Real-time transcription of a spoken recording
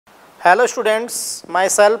Hello students, my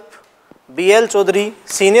self BL Chaudhary,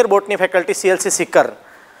 senior botany faculty CLC seeker.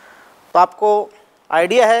 तो आपको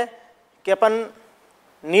idea है कि अपन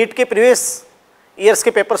नीट के प्रीवियस ईयर्स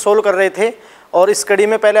के पेपर सोल्व कर रहे थे और इस कड़ी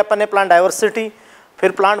में पहले अपन ने प्लांट डाइवर्सिटी,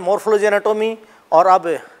 फिर प्लांट मॉर्फोलॉजी एनाटोमी और अब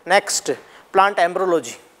नेक्स्ट प्लांट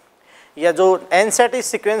एम्ब्रियोलॉजी। या जो NCERT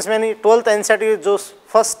सीक्वेंस में नहीं 12th NCERT जो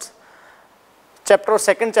फर्स्ट चैप्टर और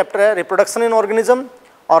सेकंड चैप्टर है रिप्रोडक्शन इन ऑर्गेनिज्म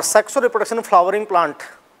और sexual reproduction in flowering plant,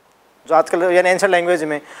 जो आजकल यानी एंशिएंट लैंग्वेज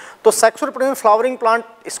में। तो sexual reproduction flowering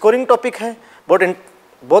plant scoring topic है,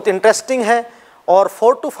 बहुत इंटरेस्टिंग है और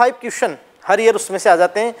 4 to 5 क्वेश्चन हर ईयर उसमें से आ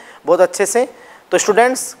जाते हैं बहुत अच्छे से। तो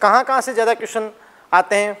स्टूडेंट्स कहाँ से ज़्यादा क्वेश्चन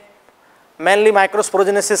आते हैं? मेनली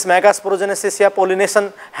माइक्रोस्पोरोजेनेसिस, मेगास्पोरोजेनेसिस या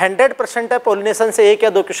पोलिनेशन 100% है। पोलिनेशन से 1 या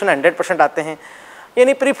 2 क्वेश्चन 100% आते हैं।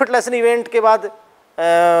 यानी प्री फर्टिलाइजेशन इवेंट के बाद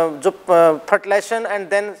जो fertilisation and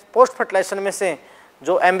then post fertilisation में से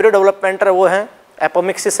जो एम्ब्रियो डेवलपमेंट है वो है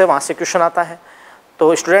एपोमिक्सिस है, वहाँ से क्वेश्चन आता है।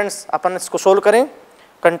 तो स्टूडेंट्स अपन इसको सोल्व करें,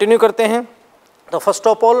 कंटिन्यू करते हैं। तो first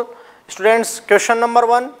of all students question number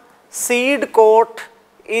 1, seed coat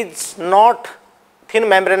is not thin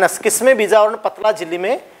membranes, किसमें बीजावरण पतला झिल्ली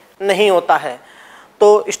में नहीं होता है?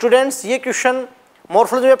 तो स्टूडेंट्स ये क्वेश्चन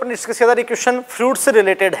मॉर्फोलॉजी में अपन डिस्कस किया था, ये क्वेश्चन फ्रूट से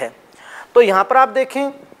रिलेटेड है। तो यहाँ पर आप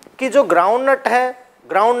देखें कि जो ग्राउंड नट है,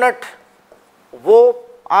 ग्राउंड नट वो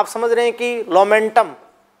आप समझ रहे हैं कि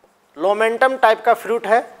लोमेंटम टाइप का फ्रूट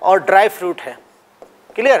है और ड्राई फ्रूट है।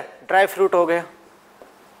 क्लियर? ड्राई फ्रूट हो गया।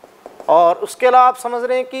 और उसके अलावा आप समझ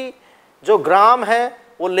रहे हैं कि जो ग्राम है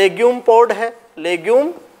वो लेग्यूम पोड है,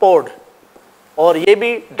 लेग्यूम पोड, और ये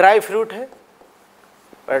भी ड्राई फ्रूट है,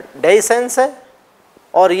 डेइसेंस है,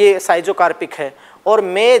 और ये साइजोकार्पिक है। और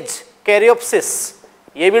मेज कैरियोप्सिस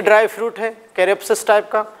ये भी ड्राई फ्रूट है, कैरियोप्सिस टाइप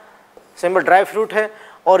का सिंपल ड्राई फ्रूट है,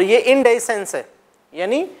 और ये इनडेइसेंस है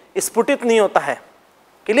यानी स्फुटित नहीं होता है।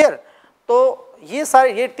 क्लियर? तो ये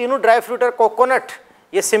सारे ये तीनों ड्राई फ्रूट है। कोकोनट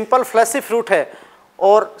ये सिंपल फ्लैसी फ्रूट है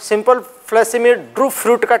और सिंपल फ्लैसी में ड्रूप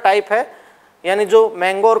फ्रूट का टाइप है, यानी जो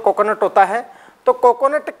मैंगो और कोकोनट होता है। तो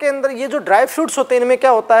कोकोनट के अंदर ये जो ड्राई फ्रूट्स होते हैं इनमें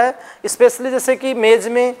क्या होता है, स्पेशली जैसे कि मेज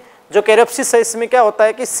में जो कैरियोप्सिस है इसमें क्या होता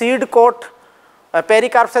है कि सीड कोट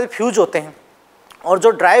पेरिकार्प से फ्यूज होते हैं। और जो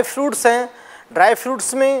ड्राई फ्रूट्स हैं, ड्राई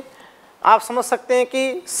फ्रूट्स में आप समझ सकते हैं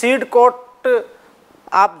कि सीड कोट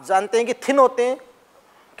आप जानते हैं कि थिन होते हैं।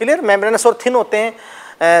 क्लियर? मेम्ब्रेनस और थिन होते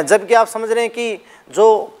हैं, जबकि आप समझ रहे हैं कि जो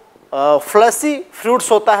फ्लैसी फ्रूट्स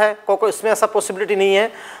होता है कोको, इसमें ऐसा पॉसिबिलिटी नहीं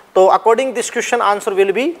है। तो according this question answer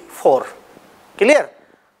will be 4। Clear?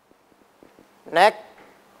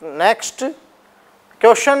 Next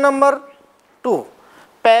question number 2,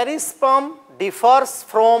 perisperm differs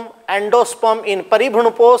from endosperm इन,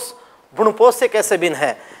 परिभ्रूणपोष भ्रूणपोष से कैसे भिन्न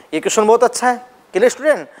है? ये क्वेश्चन बहुत अच्छा है। Clear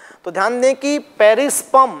student? तो ध्यान दें कि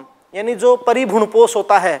पेरिस्पर्म यानी जो परिभ्रूणपोष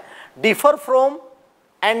होता है, डिफर फ्रॉम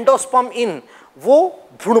एंडोस्पर्म इन, वो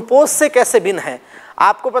भ्रूणपोष से कैसे भिन्न है?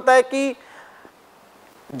 आपको पता है कि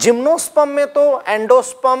जिम्नोस्पर्म में तो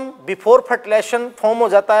एंडोस्पर्म बिफोर फर्टिलाइजेशन फॉर्म हो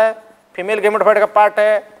जाता है, फीमेल गैमेटोफाइट का पार्ट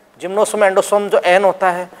है जिम्नोस्पर्म एंडोस्पर्म जो एन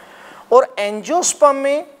होता है। और एंजियोस्पर्म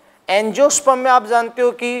में आप जानते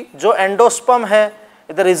हो कि जो एंडोस्पर्म है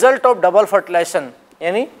the result of double fertilisation,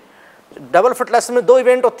 यानी डबल फर्टिलाइजेशन में 2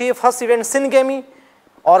 इवेंट होती है। फर्स्ट इवेंट सिनगेमी,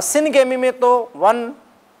 और सिनगेमी में तो 1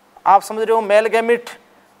 आप समझ रहे हो male gamete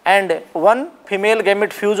and 1 female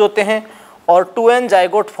gamete fuse होते हैं और 2n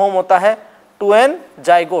जाइगोट फॉर्म होता है, 2n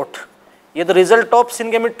जाइगोट। ये the result of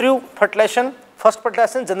सिनगेमिट true fertilisation, first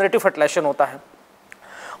fertilisation generative fertilization होता है।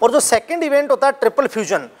 और जो सेकेंड इवेंट होता है ट्रिपल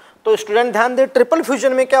फ्यूजन। तो स्टूडेंट ध्यान दें, ट्रिपल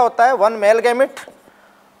फ्यूजन में क्या होता है, 1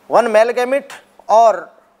 मेल गैमिट और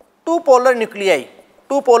 2 पोलर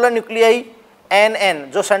न्यूक्लियाई NN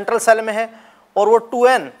जो सेंट्रल सेल में है, और वो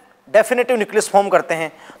 2n डेफिनेटिव न्यूक्लियस फॉर्म करते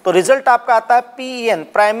हैं। तो रिजल्ट आपका आता है PEN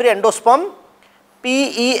primary endosperm,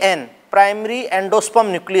 PEN primary endosperm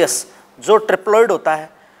nucleus जो ट्रिप्लॉइड होता है।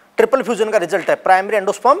 ट्रिपल फ्यूजन का रिजल्ट है प्राइमरी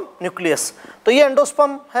एंडोस्पर्म न्यूक्लियस। तो ये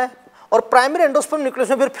एंडोस्पर्म है और प्राइमरी एंडोस्पर्म न्यूक्लियस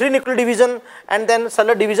में फिर free nuclear division and then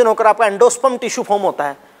cellular division होकर आपका एंडोस्पर्म टिश्यू फॉर्म होता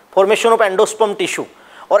है, फॉर्मेशन ऑफ एंडोस्पर्म टिश्यू।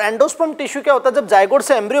 और एंडोस्पर्म टिश्यू क्या होता है, जब जाइगोट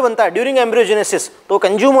से एम्ब्रियो बनता है ड्यूरिंग एम्ब्रियोजेनेसिस तो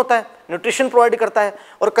कंज्यूम होता है, न्यूट्रिशन प्रोवाइड करता है,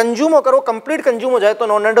 और कंज्यूम होकर वो कंप्लीट कंज्यूम हो जाए तो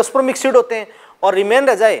नॉन एंडोस्पर्मिक सीड होते हैं, और रिमेन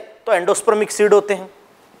रह जाए तो एंडोस्पर्मिक सीड होते हैं।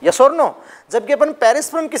 यस और नो? जबकि अपन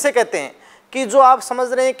पेरिस्पर्म किसे कहते हैं कि जो आप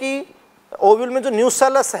समझ रहे हैं कि ओव्यूल में जो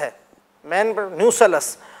न्यूसेलस है, मैन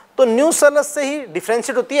न्यूसेलस, तो न्यूसेलस से ही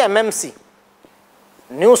डिफ्रेंशिएट होती है MMC।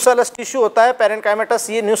 न्यूसेलस टिश्यू होता है पेरेन्काइमेटस,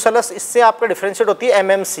 ये न्यूसेलस, इससे आपका डिफ्रेंशिएट होती है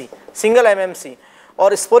MMC, सिंगल MMC।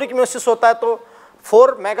 और स्पोरिक म्योसिस होता है तो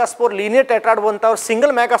 4 मेगास्पोर लीनियर टेट्राड बनता है और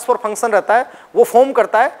सिंगल मेगास्पोर फंक्शन रहता है, वो फॉर्म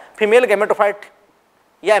करता है फीमेल गैमेटोफाइट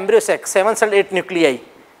या embryo sex 7 cell 8 nuclei.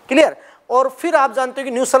 Clear? और फिर आप जानते हो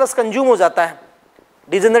कि न्यूसेलस कंज्यूम हो जाता है,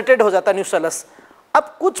 डिजेनरेटेड हो जाता है न्यूसेलस।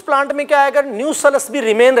 अब कुछ प्लांट में क्या है, अगर न्यूसेलस भी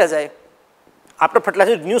रिमेन रह जाए, आफ्टर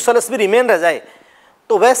फर्टिलाइजेशन न्यूसेलस भी रिमेन रह जाए,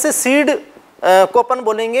 तो वैसे सीड को अपन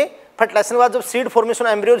बोलेंगे, फर्टिलाइजेशन के बाद जब seed formation,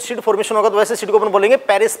 embryo seed formation होगा, तो वैसे सीड को अपन बोलेंगे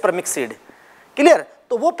पेरिस्पर्मिक सीड। क्लियर?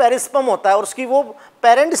 तो वो पेरिस्पर्म होता है और उसकी वो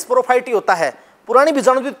पेरेंट स्पोरोफाइट ही होता है, पुरानी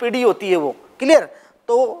बीजाणुयुक्त पीढ़ी होती है वो। क्लियर?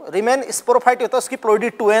 तो रिमेन स्पोरोफाइट होता है, उसकी प्लोइडी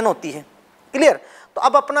 2n होती है। क्लियर? तो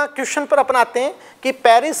अब अपना क्वेश्चन पर अपन आते हैं कि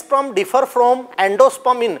पेरिस्पर्म डिफर फ्रॉम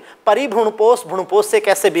एंडोस्पर्म इन परिभ्रूणपोष भ्रूणपोष से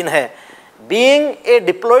कैसे भिन्न है। बीइंग ए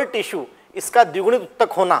डिप्लॉयड टिश्यू, इसका द्विगुणित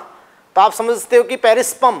उत्तक होना, तो आप समझते हो कि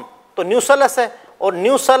पेरिस्पर्म तो न्यूसेलस है, और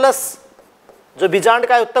न्यूसेलस जो बीजांड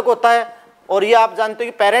का उत्तक होता है, और ये आप जानते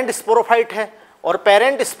हो कि पेरेंट स्पोरोफाइट है, और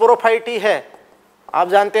पेरेंट स्पोरोफाइट ही है, आप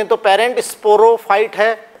जानते हैं। तो पेरेंट स्पोरोफाइट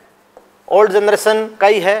है, ओल्ड जनरेशन का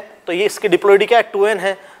ही है, तो ये इसकी डिप्लॉइडी क्या है, 2n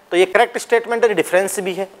है। तो ये करेक्ट स्टेटमेंट है, डिफरेंस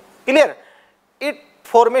भी है। Clear? It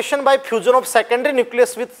formation by fusion of secondary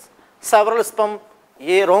nucleus with several sperm,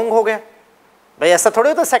 ये रॉन्ग हो गया भाई। ऐसा थोड़ी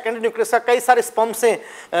होता है सेकेंडरी न्यूक्लियस का कई सारे स्पर्म से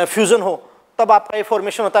फ्यूजन हो तब आपका ये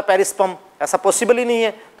फॉर्मेशन होता है पेरिस्पर्म, ऐसा पॉसिबल ही नहीं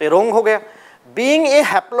है, तो ये रॉन्ग हो गया। Being a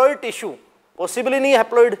haploid tissue, possible ही नहीं है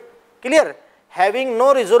haploid. Clear? Having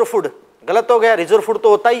no reserve food, गलत हो गया, रिजर्व फूड तो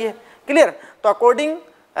होता ही है। क्लियर? तो according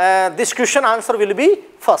this question answer will be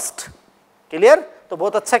first. Clear? तो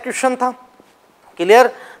बहुत अच्छा क्वेश्चन था।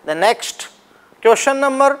 Clear? The next question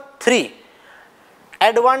number 3,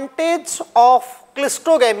 advantage of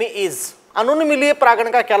cleistogamy is, अनुन्मीलिय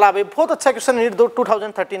परागण का क्या लाभ है। बहुत अच्छा क्वेश्चन नीट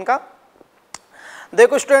 2013 का।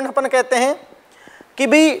 देखो स्टूडेंट, अपन कहते हैं कि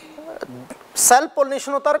भाई सेल्फ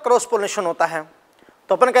पोलिनेशन होता है और क्रॉस पोलिनेशन होता है,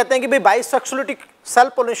 तो अपन कहते हैं कि भाई बाइसेक्सुअलिटी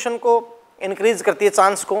सेल्फ पोलिनेशन को इंक्रीज करती है,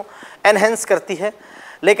 चांस को एनहेंस करती है,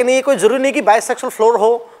 लेकिन ये कोई जरूरी नहीं कि बाइसेक्सुअल फ्लोर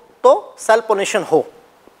हो तो सेल्फ पोलिनेशन हो।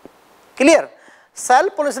 क्लियर?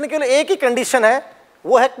 सेल्फ पोलिनेशन के लिए एक ही कंडीशन है,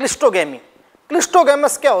 वो है क्लिस्टोगैमी।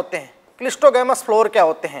 क्लिस्टोगैमस क्या होते हैं, क्लिस्टोगैमस फ्लोर क्या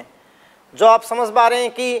होते हैं, जो आप समझ पा रहे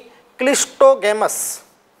हैं कि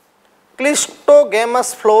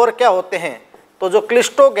क्लिस्टोगैमस फ्लोर क्या होते हैं। तो जो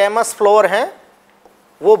क्लिस्टोगैमस फ्लोर हैं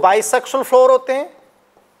वो बाइसेक्सुअल फ्लोर होते हैं,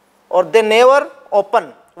 और दे नेवर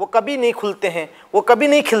ओपन, वो कभी नहीं खुलते हैं, वो कभी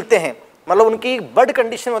नहीं खिलते हैं, मतलब उनकी बड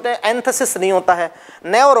कंडीशन होते हैं, एंथसिस नहीं होता है,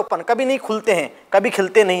 नेवर ओपन, कभी नहीं खुलते हैं, कभी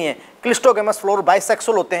खिलते नहीं हैं। क्लिस्टोगैमस फ्लोर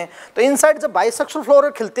बाइसेक्सुअल होते हैं। तो इनसाइड जब बाइसेक्सुअल फ्लोर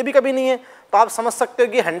खिलते भी कभी नहीं है, तो आप समझ सकते हो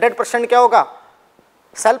कि 100% क्या होगा,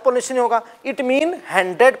 सेल्फ पोलिनेशन होगा। It mean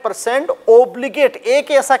 100% obligate.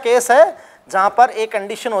 एक ऐसा केस है जहां पर एक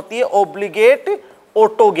कंडीशन होती है ओब्लिगेट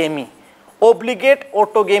ऑटोगेमी। ओब्लिगेट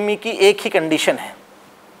ऑटोगेमी की एक ही कंडीशन है।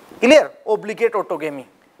 क्लियर? ओब्लिगेट ऑटोगेमी,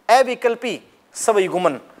 अविकल्पी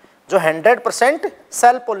स्वयुग्मन, जो 100%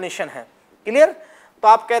 सेल्फ पोलिनेशन है। क्लियर? तो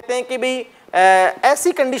आप कहते हैं कि भाई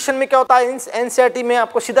ऐसी कंडीशन में क्या होता है, एनसीईआरटी में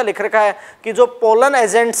आपको सीधा लिख रखा है कि जो पोलन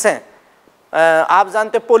एजेंट्स हैं, आप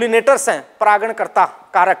जानते हैं पोलिनेटर्स हैं, परागणकर्ता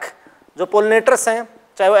कारक, जो पोलिनेटर्स हैं,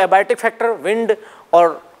 चाहे वो एबायोटिक फैक्टर, विंड,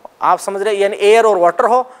 और आप समझ रहे हैं यानी एयर और वाटर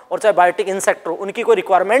हो, और चाहे बायोटिक इंसेक्ट हो, उनकी कोई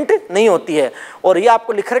रिक्वायरमेंट नहीं होती है। और ये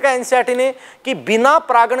आपको लिख रखा है एनसीईआरटी ने कि बिना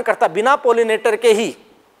परागणकर्ता, बिना पोलिनेटर के ही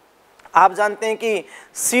आप जानते हैं कि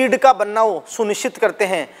सीड का बनना वो सुनिश्चित करते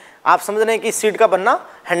हैं। आप समझ रहे हैं कि सीड का बनना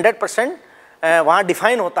 100% वहाँ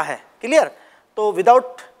डिफाइन होता है। क्लियर? तो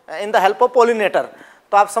without in the help of pollinator,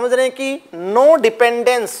 तो आप समझ रहे हैं कि नो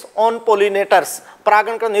डिपेंडेंस ऑन पोलिनेटर्स,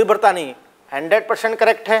 परागण का निर्भरता नहीं, 100%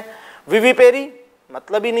 करेक्ट है। विविपेरी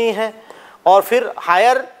मतलब ही नहीं है, और फिर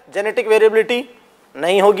हायर जेनेटिक वेरिएबिलिटी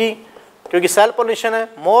नहीं होगी क्योंकि सेल्फ पोलिनेशन है।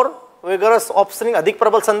 मोर विगरस ऑप्शनिंग, अधिक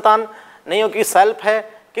प्रबल संतान नहीं होगी, सेल्फ है।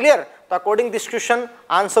 क्लियर? तो according this question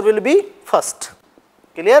answer will be first.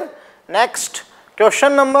 Clear? Next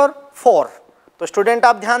question number 4। तो स्टूडेंट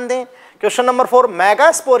आप ध्यान दें, question number 4,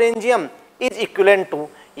 megasporangium is equivalent to,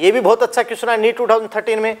 ये भी बहुत अच्छा क्वेश्चन है, नीट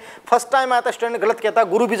 2013 में फर्स्ट टाइम आया था, स्टूडेंट ने गलत किया था,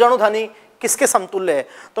 गुरु बीजाणु धानी किसके समतुल्य है।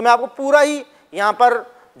 तो मैं आपको पूरा ही यहाँ पर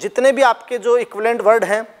जितने भी आपके जो इक्विवेलेंट वर्ड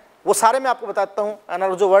हैं वो सारे मैं आपको बताता हूँ,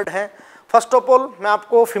 एनालॉजी जो वर्ड हैं। फर्स्ट ऑफ ऑल मैं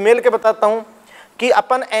आपको फीमेल के बताता हूँ कि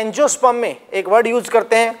अपन एंजियोस्पर्म में एक वर्ड यूज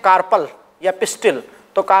करते हैं कार्पल या पिस्टिल,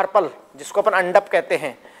 तो कार्पल जिसको अपन अंडप कहते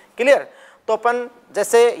हैं। क्लियर? तो अपन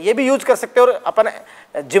जैसे ये भी यूज कर सकते हैं, और अपन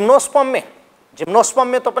जिम्नोस्पर्म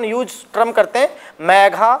में तो अपन यूज टर्म करते हैं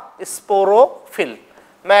मेगा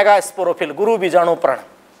स्पोरोफिल, गुरु बीजाणु प्रण।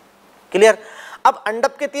 क्लियर? अब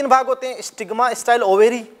अंडप के 3 भाग होते हैं, स्टिग्मा, स्टाइल,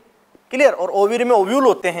 ओवेरी। क्लियर? और ओवेरी में ओव्यूल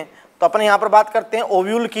होते हैं, तो अपन यहाँ पर बात करते हैं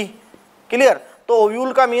ओव्यूल की। क्लियर? तो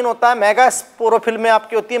ओव्यूल का मीन होता है, मेगा स्पोरोफिल में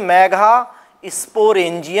आपकी होती है मेगा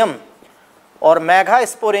स्पोरेंजियम, और मेगा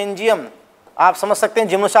स्पोरेंजियम आप समझ सकते हैं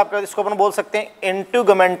जिम्नोसाप, इसको अपन बोल सकते हैं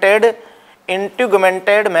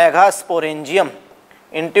इंट्यूगमेंटेड mega sporangium.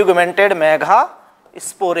 इंटीग्यूमेंटेड mega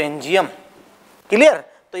sporangium. Clear?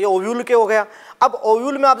 तो ये ओव्यूल के हो गया। अब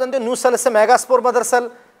ओव्यूल में आप जानते हो न्यू सेल से megaspore mother cell,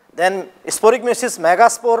 then sporic meiosis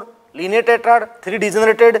megaspore, linear tetrad, 3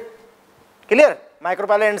 degenerated. Clear?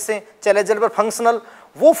 माइक्रोपाइला and से चैलेंजर पर फंक्शनल,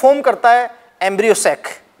 वो फॉर्म करता है एम्ब्रियोसैक।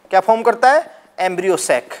 क्या फॉर्म करता है?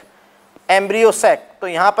 एम्ब्रियोसैक। एम्ब्रियोसैक तो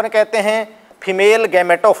यहाँ पर कहते हैं female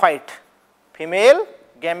gametophyte, female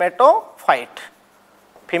gametophyte,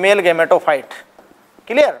 female gametophyte.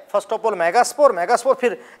 Clear? First of all megaspore, megaspore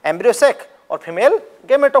फिर एम्ब्रियोसैक और फीमेल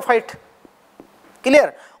गैमेटोफाइट।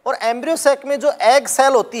 क्लियर? और एम्ब्रियोसैक में जो एग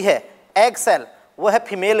सेल होती है, एग सेल, वो है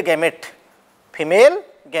फीमेल गैमेट, फीमेल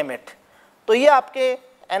गैमेट। तो ये आपके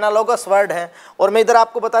एनालॉगस वर्ड हैं। और मैं इधर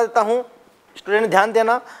आपको बता देता हूँ, स्टूडेंट ध्यान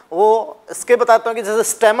देना, वो इसके बताता हूँ कि जैसे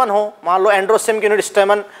स्टेमन हो, मान लो एंड्रोसियम की यूनिट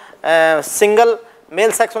स्टेमन, सिंगल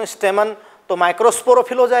मेल सेक्स में स्टेमन, तो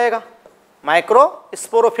माइक्रोस्पोरोफिल हो जाएगा,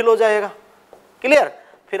 माइक्रोस्पोरोफिल हो जाएगा। क्लियर?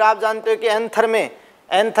 फिर आप जानते हो कि एंथर में,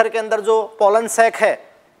 एंथर के अंदर जो पोलन सैक है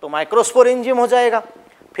तो माइक्रोस्पोरेंजियम हो जाएगा।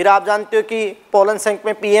 फिर आप जानते हो कि पोलन सैक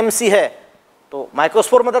में पीएमसी है तो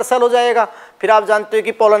माइक्रोस्पोर मदर सेल हो जाएगा। फिर आप जानते हो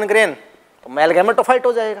कि पोलन ग्रेन तो मेल गैमेटोफाइट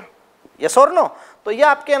हो जाएगा। यस और नो? तो ये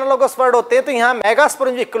आपके एनालॉगस वर्ड होते हैं। तो यहाँ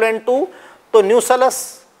मेगास्पोरेंजियम इक्विवेलेंट टू, तो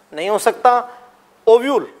न्यूसेलस नहीं हो सकता,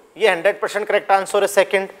 ओव्यूल ये 100% करेक्ट आंसर है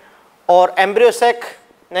सेकंड, और एम्ब्रियोसैक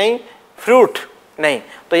नहीं, फ्रूट नहीं।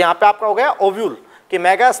 तो यहाँ पे आपका हो गया ओव्यूल कि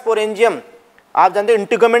मेगास्पोरेंजियम, आप जानते हो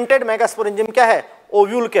इंटीग्यूमेंटेड मेगास्पोरेंजियम क्या है?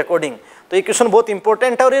 ओव्यूल के अकॉर्डिंग। तो ये क्वेश्चन बहुत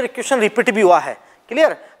इंपॉर्टेंट है और ये क्वेश्चन रिपीट भी हुआ है।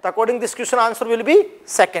 क्लियर? तो according this question answer will be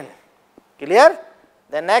second. Clear?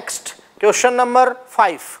 The next question number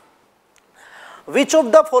 5, which of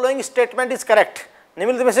the following statement is correct?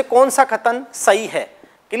 निम्नलिखित में से कौन सा कथन सही है?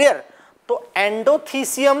 क्लियर? तो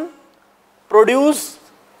एंडोथीसियम प्रोड्यूस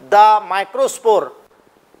द माइक्रोस्पोर,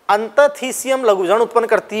 अंतथीसियम लघुजन उत्पन्न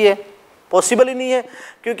करती है? पॉसिबल ही नहीं है,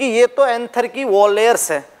 क्योंकि ये तो एंथर की वॉल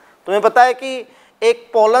लेयर्स है। तुम्हें पता है कि एक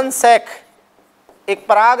पोलन सैक, एक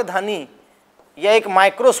परागधानी या एक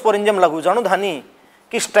माइक्रोस्पोरेंजियम लघुजाणुधानी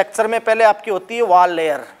की स्ट्रक्चर में पहले आपकी होती है वॉल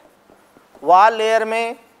लेयर। वॉल लेयर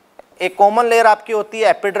में एक कॉमन लेयर आपकी होती है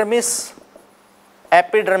एपिडर्मिस,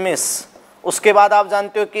 एपिडर्मिस। उसके बाद आप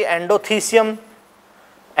जानते हो कि एंडोथीसियम,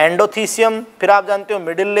 एंडोथीसियम, फिर आप जानते हो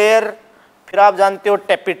मिडिल लेयर, फिर आप जानते हो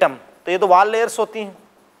टेपिटम। तो ये तो वॉल लेयर्स होती हैं।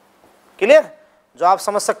 क्लियर? जो आप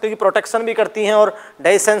समझ सकते हो कि प्रोटेक्शन भी करती हैं और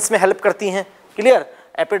डाइसेंस में हेल्प करती हैं। Clear?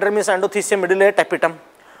 Epidermis, endothecium, middle layer, tapetum.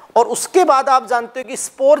 और उसके बाद आप जानते हो कि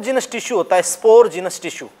स्पोरजिनस टिश्यू होता है, स्पोरजिनस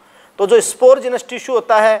टिश्यू। तो जो स्पोरजिनस टिश्यू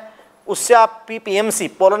होता है उससे आप पीएमसी,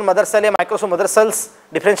 पोलन मदर सेल या माइक्रोस्पोर मदर सेल्स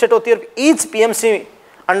डिफरेंशिएट होती है। और each PMC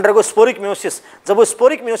undergo sporic meiosis. जब वो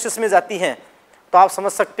स्पोरिक म्यूसिस में जाती हैं तो आप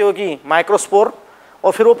समझ सकते हो कि माइक्रोस्पोर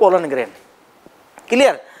और फिर वो पोलन ग्रेन।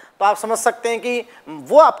 क्लियर? तो आप समझ सकते हैं कि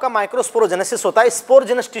वो आपका माइक्रोस्पोरोजेनेसिस होता है,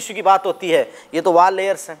 स्पोरजिनस टिश्यू की बात होती है। ये तो वॉल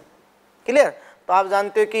लेयर्स हैं। क्लियर? तो आप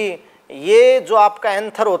जानते हो कि ये जो आपका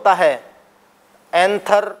एंथर होता है,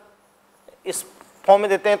 एंथर इस फॉर्म में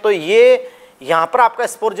देते हैं, तो ये यहाँ पर आपका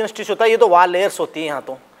स्पोरजिनस टिश्यू होता है। ये तो वॉल लेयर्स होती है। यहाँ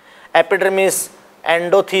तो एपिडर्मिस,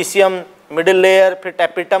 एंडोथीसियम, मिडिल लेयर, फिर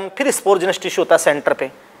टेपिटम, फिर स्पोरजिनस टिश्यू होता है सेंटर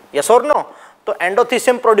पे। यस और नो? तो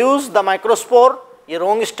एंडोथीसियम प्रोड्यूस द माइक्रोस्पोर, ये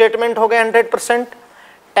रॉन्ग स्टेटमेंट हो गया 100%।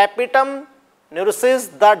 Tapetum neurosis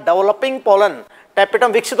the developing pollen,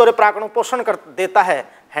 tapetum विकसित और परागण पोषण कर देता है,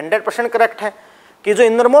 100% करेक्ट है। कि जो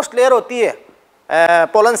इनरमोस्ट लेयर होती है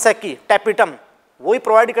पोलन सैक की, टेपिटम, वही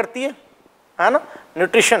प्रोवाइड करती है ना,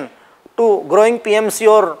 न्यूट्रिशन टू ग्रोइंग पीएमसी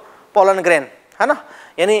और पोलन ग्रेन, है ना।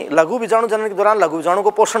 यानी लघु बीजाणु जनन के दौरान लघु बीजाणु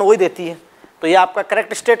को पोषण वही देती है। तो ये आपका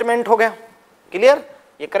करेक्ट स्टेटमेंट हो गया। क्लियर?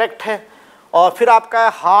 ये करेक्ट है। और फिर आपका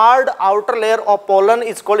hard outer layer of pollen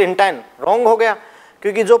is called intine, wrong हो गया,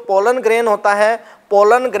 क्योंकि जो पोलन ग्रेन होता है,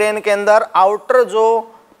 पोलन ग्रेन के अंदर आउटर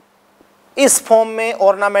जो इस फॉर्म में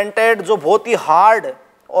ऑर्नामेंटेड, जो बहुत ही हार्ड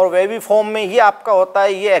और वेवी फॉर्म में, ये आपका होता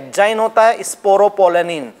है, ये एक्जाइन होता है,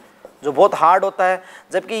 स्पोरोपोलेनिन, जो बहुत हार्ड होता है।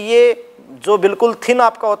 जबकि ये जो बिल्कुल थिन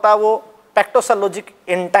आपका होता है वो पैक्टोसेलोजिक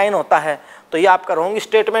इंटाइन होता है। तो ये आपका रॉन्ग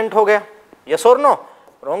स्टेटमेंट हो गया। यस और नो?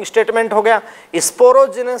 रॉन्ग स्टेटमेंट हो गया।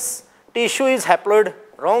 Sporogenous tissue is haploid,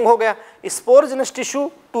 wrong हो गया। स्पोरजिनस टिश्यू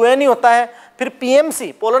 2n होता है। फिर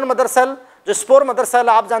पीएमसी, पोलन मदर सेल, जो स्पोर मदर सेल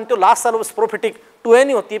आप जानते हो लास्ट सेल स्पोरोफिटिक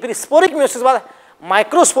 2n होती है। फिर स्पोरिक म्यूसिस बाद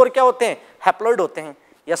माइक्रोस्पोर क्या होते हैं? हैप्लॉइड होते हैं।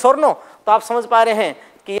 यस और नो? तो आप समझ पा रहे हैं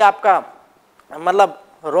कि ये आपका मतलब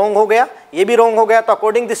रॉन्ग हो गया, ये भी रॉन्ग हो गया। तो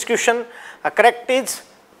according this question correct is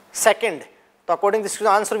second. तो according this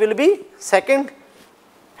answer will be second.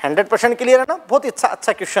 100% clear है ना? बहुत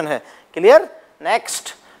अच्छा क्वेश्चन है। Clear?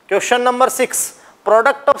 Next question number 6,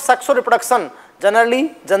 product of sex और रिप्रोडक्शन जनरली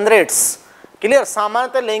जनरेट्स। क्लियर?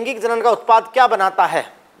 सामान्यतः लैंगिक जनन का उत्पाद क्या बनाता है?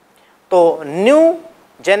 तो new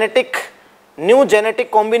new genetic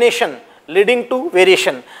combination leading to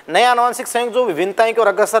variation, नए आनुवंशिक संयुग जो विभिन्नताएं की ओर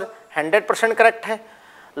अग्रसर, 100% करेक्ट है।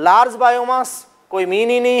 लार्ज बायोमास कोई मीन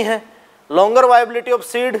ही नहीं है। लॉन्गर वायबिलिटी ऑफ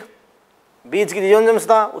सीड, बीज की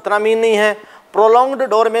जीवनक्षमता उतना मीन नहीं है। प्रोलॉन्ग्ड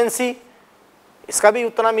डोरमेंसी, इसका भी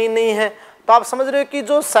उतना मीन नहीं है। तो आप समझ रहे हो कि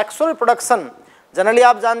जो सेक्सुअल प्रोडक्शन, जनरली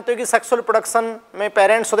आप जानते हो कि सेक्सुअल प्रोडक्शन में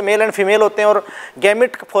पेरेंट्स होते, मेल एंड फीमेल होते हैं, और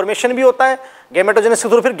गैमेट फॉर्मेशन भी होता है, गैमेटोजेनेसिस के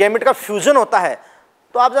थ्रू फिर गैमेट का फ्यूजन होता है।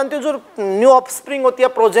 तो आप जानते हो जो न्यू ऑफस्प्रिंग होती है,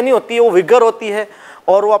 प्रोजेनी होती है, वो विगर होती है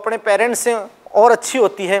और वो अपने पेरेंट्स से और अच्छी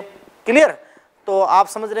होती है। क्लियर? तो आप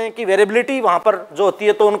समझ रहे हैं कि वेरिएबिलिटी वहाँ पर जो होती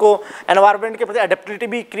है, तो उनको एनवायरनमेंट के प्रति एडेप्टिबिलिटी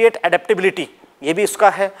भी क्रिएट, एडेप्टिबिलिटी ये भी उसका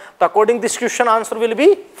है। तो according this question answer will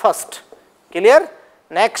be first. Clear?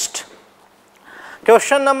 Next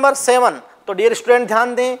question number 7। तो डियर स्टूडेंट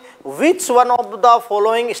ध्यान दें, which one of the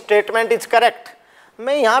following statement is correct.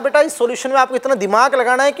 मैं यहाँ बेटा इस सॉल्यूशन में आपको इतना दिमाग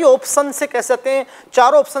लगाना है कि ऑप्शन से कह सकते हैं,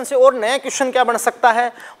 चारों ऑप्शन से और नया क्वेश्चन क्या बन सकता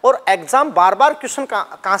है, और एग्जाम बार बार क्वेश्चन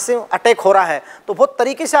कहाँ से अटैक हो रहा है। तो बहुत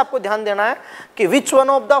तरीके से आपको ध्यान देना है कि which one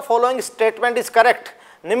of the following statement is correct,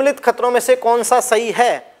 निम्नलिखित खतरों में से कौन सा सही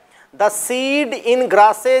है। The seed in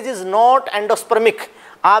grasses is not endospermic,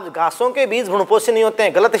 आप घासों के बीज भ्रूणपोषी नहीं होते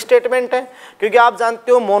हैं, गलत स्टेटमेंट है। क्योंकि आप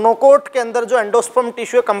जानते हो मोनोकोट के अंदर जो एंडोस्पर्म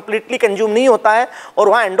टिश्यू है कंप्लीटली कंज्यूम नहीं होता है, और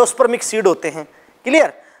वहाँ एंडोस्पर्मिक सीड होते हैं। क्लियर?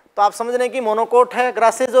 तो आप समझ रहे हैं कि मोनोकोट है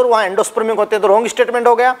ग्रासेज और वहाँ एंडोस्पर्मिक होते हैं, तो रॉन्ग स्टेटमेंट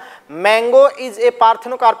हो गया। Mango is a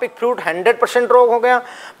parthenocarpic fruit, 100% wrong हो गया।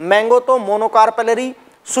 मैंगो तो मोनोकार्पेलरी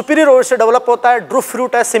सुपीरियर ओवर से डेवलप होता है, ड्रूफ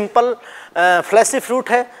फ्रूट है, सिंपल फ्लैशी फ्रूट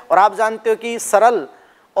है, और आप जानते हो कि सरल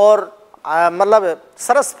और मतलब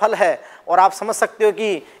सरस फल है, और आप समझ सकते हो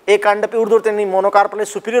कि एक कांड पे ऊर्ध्वतनी मोनोकार्पेलरी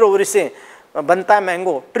सुपीरियर ओवरी से बनता है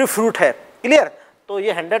मैंगो, ट्री फ्रूट है। क्लियर? तो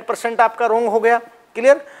ये 100% आपका रॉन्ग हो गया।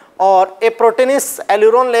 क्लियर? और ए proteins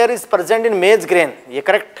aleurone layer is present in मेज ग्रेन, ये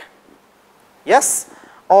करेक्ट, यस।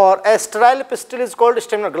 और ए sterile pistil is called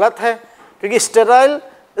staminode, गलत है, क्योंकि स्टेराइल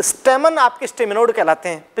स्टेमन आपके स्टेमिनोड कहलाते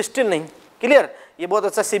हैं, पिस्टिल नहीं। क्लियर? ये बहुत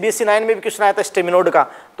अच्छा CBSE 9 में भी क्वेश्चन आया था स्टेमिनोड का,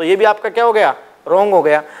 तो ये भी आपका क्या हो गया, रॉन्ग हो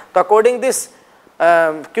गया। तो according this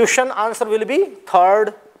question answer will be third.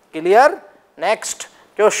 Clear? Next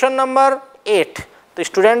question number 8। तो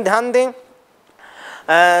स्टूडेंट ध्यान दें,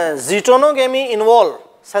 जीटोनोगेमी इन्वॉल्व,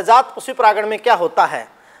 सजात पुष्पी परागण में क्या होता है।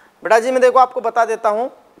 बेटा जी मैं देखो आपको बता देता हूँ,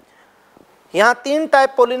 यहाँ 3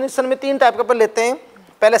 टाइप पोलिनेशन में 3 टाइप के पर लेते हैं।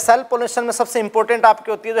 पहले सेल्फ पोलिनेशन में सबसे इंपॉर्टेंट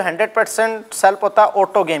आपकी होती है जो 100% सेल्फ होता है,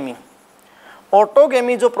 ऑटोगेमी।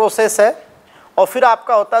 ऑटोगेमी जो प्रोसेस है, और फिर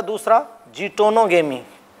आपका होता है दूसरा geitonogamy,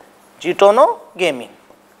 geitonogamy.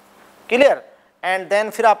 Clear? And then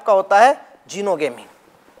फिर आपका होता है जीनोगेमी।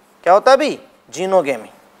 क्या होता है अभी? जीनोगेमी।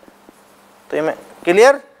 तो ये मैं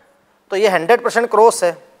क्लियर? तो ये 100% क्रॉस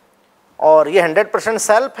है, और ये 100%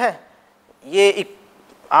 सेल्फ है। ये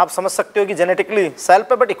आप समझ सकते हो कि जेनेटिकली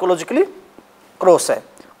सेल्फ है बट इकोलॉजिकली क्रॉस है।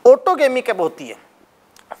 ऑटोगेमी कब होती है?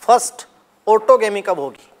 फर्स्ट ऑटोगेमी कब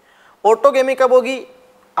होगी? ऑटोगेमी कब होगी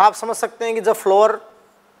आप समझ सकते हैं कि जब फ्लोअर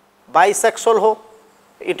बाइसेक्सुअल हो,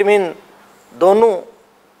 इट मीन दोनों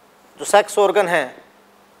जो सेक्स ऑर्गन हैं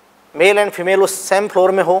मेल एंड फीमेल उस सेम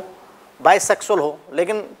फ्लोर में हो, बाइसेक्सुअल हो।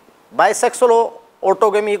 लेकिन बाइसेक्सुअल हो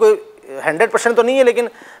ऑटोगेमी कोई 100% तो नहीं है, लेकिन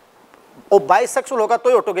वो बाइसेक्सुअल होगा तो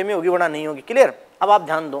ही ऑटोगेमी होगी, वरना नहीं होगी। क्लियर? अब आप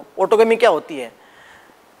ध्यान दो, ऑटोगेमी क्या होती है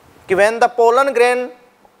कि when the pollen grain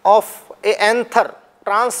of A anther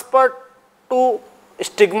transfer to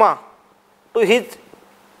stigma to his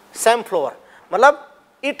same floor, मतलब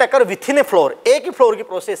it occur within A floor, एक ही फ्लोर की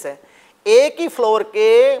प्रोसेस है, एक ही फ्लोर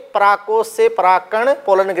के पराकोष से परागकण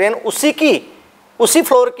पोलन ग्रेन उसी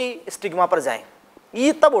फ्लोर की स्टिग्मा पर जाएं,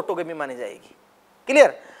 ये तब ऑटोगेमी मानी जाएगी।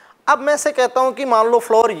 क्लियर? अब मैं से कहता हूं कि मान लो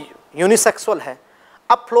फ्लोर यूनिसेक्सुअल है।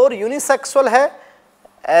 अब फ्लोर यूनिसेक्सुअल है,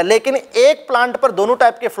 लेकिन एक प्लांट पर दोनों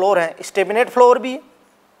टाइप के फ्लोर हैं, स्टेमिनेट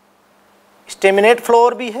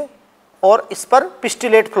फ्लोर भी है और इस पर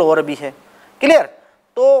पिस्टिलेट फ्लोर भी है। क्लियर?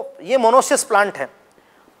 तो ये मोनोसिस प्लांट है।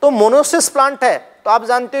 तो मोनोसिस प्लांट है तो आप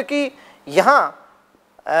जानते हो कि यहाँ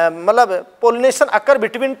मतलब pollination occur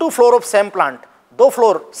between 2 floor of same plant, 2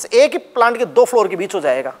 floor, एक ही प्लांट के 2 फ्लोर के बीच हो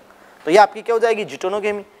जाएगा। तो ये आपकी क्या हो जाएगी?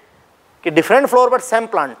 जीटोनोगेमी, कि different floor but same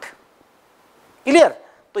plant. Clear?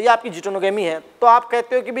 तो ये आपकी जीटोनोगेमी है। तो आप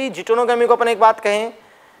कहते हो कि भाई जीटोनोगेमी को अपन एक बात कहें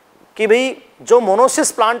कि भाई जो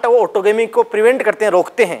मोनोसिस प्लांट है वो ऑटोगेमी को प्रिवेंट करते हैं,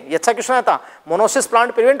 रोकते हैं। ये अच्छा क्वेश्चन आता, मोनोसिस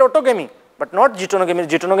plant prevent autogamy but not geitonogamy,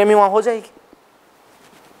 geitonogamy वहाँ हो जाएगी।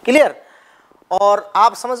 क्लियर? और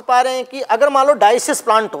आप समझ पा रहे हैं कि अगर मान लो डाइसिस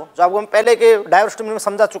प्लांट हो, जो आपको मैं पहले के डायवर्सिटी में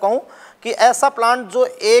समझा चुका हूँ कि ऐसा प्लांट जो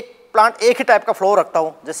एक ही टाइप का फ्लोर रखता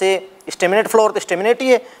हो, जैसे स्टेमिनेट फ्लोर तो स्टेमिनेट ही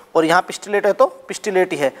है और यहाँ पिस्टिलेट है तो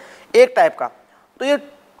पिस्टिलेट ही है, एक टाइप का। तो ये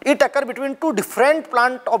it occur between 2 different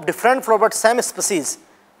plant of different floor but same species,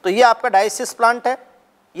 तो ये आपका डायसिस प्लांट है,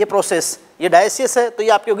 ये प्रोसेस, ये डायसिस है, तो ये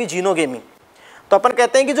आपकी होगी जीनोगेमी। तो अपन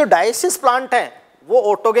कहते हैं कि जो डायसिस प्लांट है वो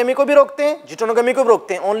ऑटोगेमी को भी रोकते हैं, जिटोनोगेमी को भी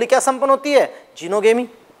रोकते हैं, ओनली क्या संपन्न होती है, जीनोगेमी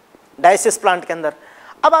डायसिस प्लांट के अंदर।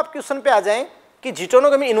 अब आप क्वेश्चन पे आ जाएं कि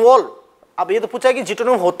जिटोनोगेमी इन्वॉल्व, अब ये तो पूछा है कि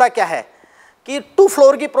जिटोनोगेमी होता क्या है, कि 2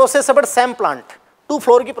 फ्लोर की प्रोसेस है बट सेम प्लांट, 2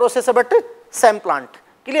 फ्लोर की प्रोसेस है बट सेम प्लांट,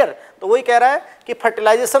 क्लियर। तो वही कह रहा है कि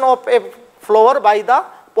fertilisation of a flower by the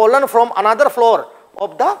pollen from another floor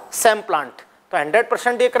of the same plant, तो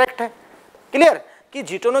 100% ये करेक्ट है, क्लियर। कि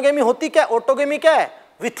जिटोनोगेमी होती क्या, ऑटोगेमी क्या है,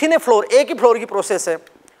 विथ इन ए फ्लोर, एक ही फ्लोर की प्रोसेस है।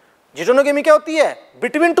 जिटोनोगेमी क्या होती है,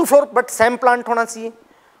 between 2 floor but same plant होना चाहिए।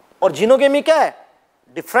 और जीनोगेमी क्या है,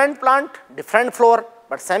 different plant different floor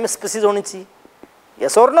but same species होनी चाहिए,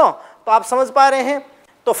 यस और नो। तो आप समझ पा रहे हैं।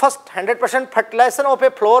 तो first 100% fertilisation of A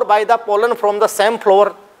floor by the pollen from the same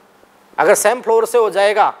floor, अगर सेम फ्लोर से हो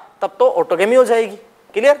जाएगा तब तो ऑटोगेमी हो जाएगी,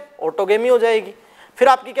 क्लियर, ऑटोगेमी हो जाएगी। फिर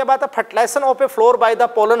आपकी क्या बात है, fertilisation of A floor by the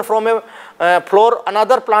pollen from A floor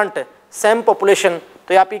another plant same population,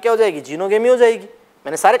 तो आपकी क्या हो जाएगी, जीनोगेमी हो जाएगी।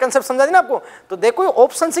 मैंने सारे कंसेप्ट समझा दिए ना आपको। तो देखो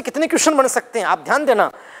ऑप्शन से कितने क्वेश्चन बन सकते हैं, आप ध्यान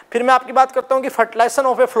देना। फिर मैं आपकी बात करता हूँ कि fertilisation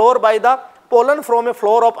of A floor by the pollen from A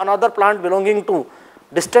floor of another plant belonging to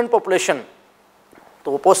distant population,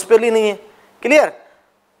 तो वो पॉसिबल ही नहीं है, क्लियर।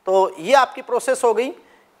 तो ये आपकी प्रोसेस हो गई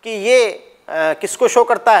कि ये किसको शो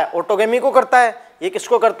करता है, ऑटोगेमी को करता है, ये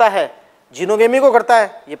किसको करता है, जीनोगेमी को करता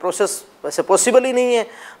है। ये प्रोसेस वैसे पॉसिबल ही नहीं है।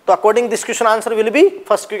 तो according this question answer will be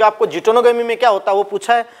first, क्योंकि आपको जिटोनोगेमी में क्या होता है वो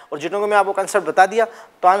पूछा है और जिटोनोगेमी में आपको कंसेप्ट बता दिया,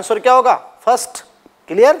 तो आंसर क्या होगा, first,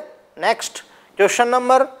 clear. Next question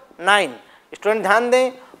number 9, student ध्यान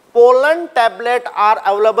दें, pollen tablet are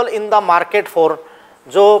available in the market for,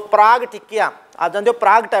 जो पराग टिक्कियाँ, आप जानते हो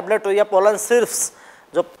पराग टैबलेट हो या पोलन सिर्फ,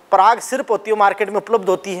 जो पराग सिर्फ होती है मार्केट में उपलब्ध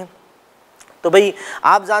होती है। तो भाई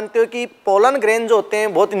आप जानते हो कि पोलन ग्रेन जो होते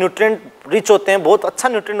हैं बहुत न्यूट्रिएंट रिच होते हैं, बहुत अच्छा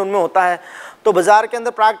न्यूट्रिएंट उनमें होता है। तो बाज़ार के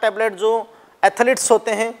अंदर पराग टैबलेट जो एथलीट्स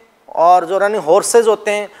होते हैं और जो रनिंग हॉर्सेज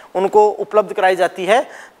होते हैं उनको उपलब्ध कराई जाती है।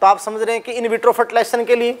 तो आप समझ रहे हैं कि इन विट्रो फर्टिलाइजेशन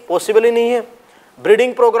के लिए पॉसिबल ही नहीं है,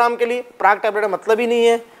 ब्रीडिंग प्रोग्राम के लिए पराग टैबलेट का मतलब ही नहीं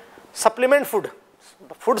है, supplement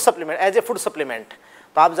food supplement as a food supplement.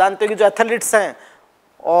 तो आप जानते हो कि जो एथलीट्स हैं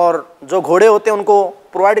और जो घोड़े होते हैं उनको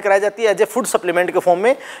प्रोवाइड कराई जाती है एज ए फूड सप्लीमेंट के फॉर्म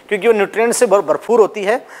में, क्योंकि वो न्यूट्रिएंट से भरपूर होती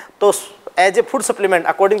है। तो as a food supplement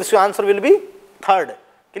according this answer will be third,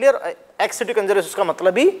 clear. एक्सिटिव conservation उसका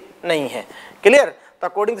मतलब ही नहीं है, क्लियर। तो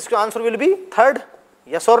according this answer will be third,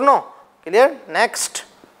 yes और no, clear. Next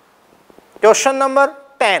question number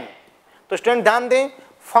 10, तो स्टूडेंट ध्यान दें,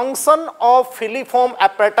 फंक्शन ऑफ फिलीफॉर्म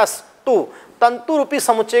एपरेटस 2, तंतु रूपी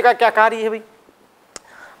समुच्चय का क्या कार्य है भाई।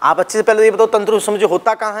 आप अच्छे से पहले ये बताओ तंतु समुच्चय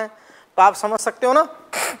होता कहाँ है। तो आप समझ सकते हो ना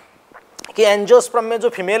कि एंजियोस्पर्म में जो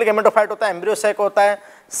फीमेल गैमेटोफाइट होता है, एम्ब्रियो सैक होता है,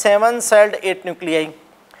 7 सेल्ड 8 न्यूक्लियाई।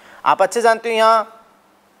 आप अच्छे जानते हो यहाँ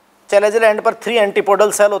चैलेजल एंड पर 3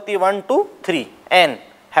 एंटीपोडल सेल होती है, 1 2 3 एन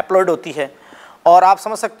हैप्लॉइड होती है। और आप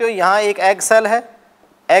समझ सकते हो यहाँ एक एग सेल है,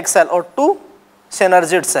 एग सेल, और 2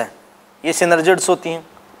 सिनर्जिड्स है, ये सिनर्जिड्स होती हैं,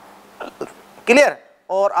 क्लियर।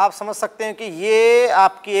 और आप समझ सकते हैं कि ये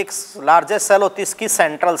आपकी एक लार्जेस्ट सेल होती है, इसकी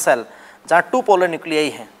सेंट्रल सेल, जहाँ 2 पोलर न्यूक्लियाई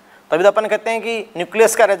हैं। तभी तो अपन कहते हैं कि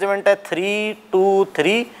न्यूक्लियस का अरेंजमेंट है 3 2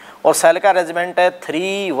 3 और सेल का अरेंजमेंट है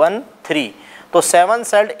 3 1 3, तो 7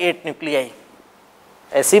 सेल्ड 8 न्यूक्लियाई,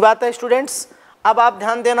 ऐसी बात है स्टूडेंट्स। अब आप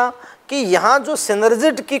ध्यान देना कि यहाँ जो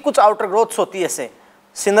सिनर्जिड की कुछ आउटर ग्रोथ्स होती है, ऐसे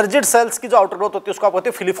सिनर्जिड सेल्स की जो आउटर ग्रोथ होती है उसको आप कहते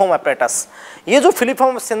हैं फिलीफॉर्म एपरेटस। ये जो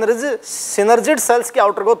फिलीफॉर्म सिनर्जिड सेल्स की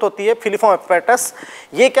आउटर ग्रोथ होती है फिलीफॉर्म एपरेटस,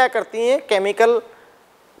 ये क्या करती हैं, केमिकल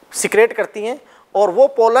सिक्रेट करती हैं और वो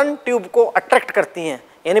पोलन ट्यूब को अट्रैक्ट करती हैं,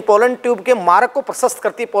 यानी पोलन ट्यूब के मार्ग को प्रशस्त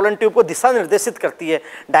करती है, पोलन ट्यूब को दिशा निर्देशित करती है,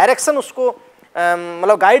 डायरेक्शन उसको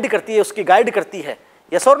मतलब गाइड करती है, उसकी गाइड करती है,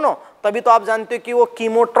 यस और नो। तभी तो आप जानते हो कि वो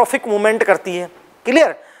कीमोट्रोफिक मूवमेंट करती है,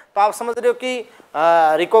 क्लियर। तो आप समझ रहे हो कि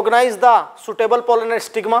recognise the suitable polar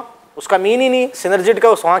stigma, उसका मीन ही नहीं, सिनर्जिड का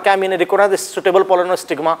वहाँ क्या मीन है, रिकॉग्नाइज सुटेबल पोलर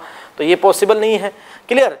स्टिग्मा, तो ये पॉसिबल नहीं है,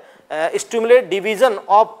 clear. Stimulate division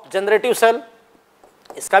of generative cell,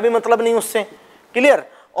 इसका भी मतलब नहीं उससे, क्लियर।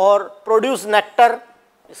 और प्रोड्यूस नेक्टर,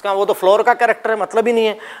 इसका वो तो फ्लोर का कैरेक्टर है, मतलब ही नहीं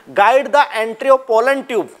है। Guide the entry of pollen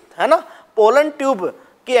tube, है ना, पोलन ट्यूब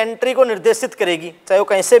की एंट्री को निर्देशित करेगी, चाहे वो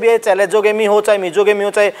कहीं से भी है, चाहे लेजोगेमी हो, चाहे मीजोगेमी हो,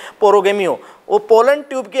 चाहे पोरोगेमी हो, वो पोलन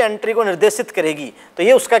ट्यूब की एंट्री को निर्देशित करेगी। तो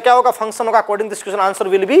ये उसका क्या होगा, फंक्शन होगा। According this question answer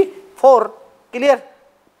will be 4, clear.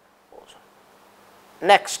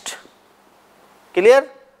 Next, clear.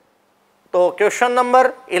 तो क्वेश्चन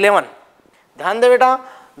नंबर 11, ध्यान दे बेटा,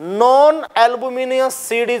 non albuminous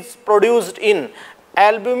seed is produced in,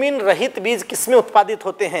 albumin रहित बीज किसमें उत्पादित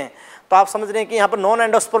होते हैं। तो आप समझ रहे हैं कि यहाँ पर नॉन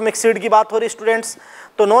एंडोस्पर्मिक सीड की बात हो रही है स्टूडेंट्स।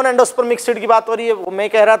 तो नॉन एंडोस्पर्मिक सीड की बात हो रही है, वो मैं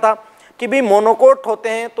कह रहा था कि भी मोनोकोट होते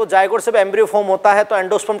हैं तो जाइगोट से एम्ब्रियो फॉर्म होता है तो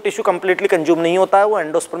एंडोस्पर्म टिश्यू कंप्लीटली कंज्यूम नहीं होता है, वो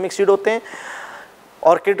एंडोस्पर्मिक सीड होते हैं,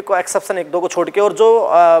 ऑर्किड को एक्सेप्शन एक दो को छोड़ के। और जो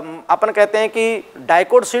अपन कहते हैं कि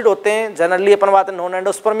डाइकोट सीड होते हैं जनरली अपन बात है नॉन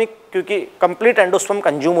एंडोस्पर्मिक, क्योंकि कंप्लीट एंडोस्पर्म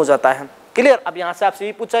कंज्यूम हो जाता है। क्लियर। अब यहाँ से आपसे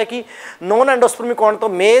ये पूछा है कि नॉन एंडोस्पर्मिक कौन, तो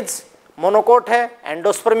मेज मोनोकोट है,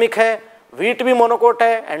 एंडोस्पर्मिक है, व्हीट भी मोनोकोट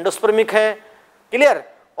है, एंडोस्पर्मिक है। क्लियर।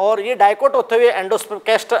 और ये डाइकोट होते हुए एंडोस्पर्म,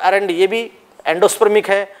 कैस्टर अरंडी ये भी एंडोस्पर्मिक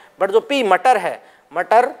है। बट जो पी मटर है,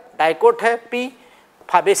 मटर डाइकोट है, पी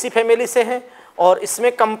फाबेसी फैमिली से है और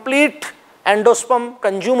इसमें कंप्लीट एंडोस्पर्म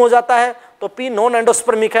कंज्यूम हो जाता है, तो पी नॉन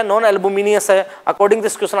एंडोस्पर्मिक है, नॉन एल्बुमिनियस है। According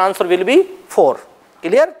this question answer will be 4।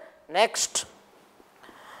 Clear. Next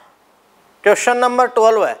question number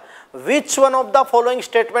 12 है, which one of the following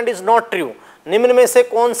statement is not true, निम्न में से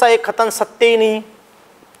कौन सा एक कथन सत्य ही नहीं।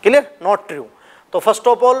 Clear, not true. तो first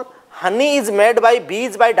of all, honey is made by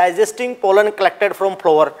बीज bye digesting pollen collected from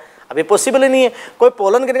flower. अभी पॉसिबल ही नहीं है, कोई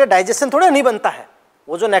पोलन करने का डाइजेशन थोड़ा नहीं बनता है,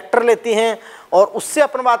 वो जो नेक्टर लेती हैं और उससे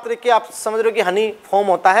अपन बात करके आप समझ रहे हो कि हनी फॉर्म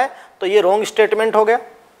होता है, तो ये रॉन्ग स्टेटमेंट हो गया,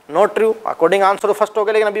 not true. According answer first हो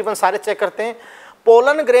गया, लेकिन अभी अपन सारे चेक करते हैं।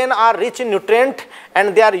 Pollen grain are rich in nutrient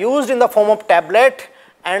and they are used in the form of tablet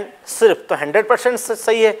and सिर्फ, तो 100%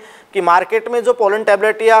 सही है कि मार्केट में जो पोलन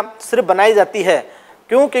टैबलेट या सिर्फ बनाई जाती है,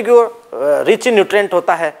 क्यों, क्योंकि वो रिच इन न्यूट्रिएंट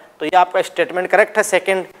होता है। तो ये आपका स्टेटमेंट करेक्ट है,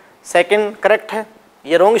 सेकंड करेक्ट है,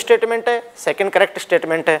 ये रॉन्ग स्टेटमेंट है, सेकंड करेक्ट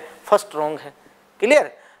स्टेटमेंट है, फर्स्ट रॉन्ग है।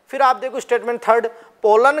 क्लियर। फिर आप देखो statement third,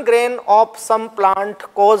 pollen grain of some plant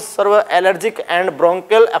cause serve allergic and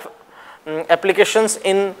bronchial applications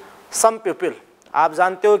in some people. आप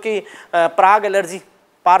जानते हो कि पराग एलर्जी,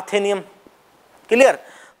 पार्थेनियम। क्लियर।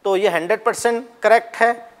 तो ये 100% करेक्ट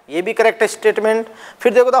है, ये भी करेक्ट है स्टेटमेंट।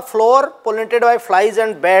 फिर देखो, the floor pollinated bye flies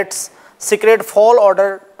and bats secret fall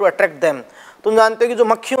order to attract them. तुम जानते हो कि जो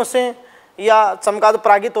मक्खियों से या चमगादड़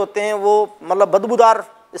परागित होते हैं वो मतलब बदबूदार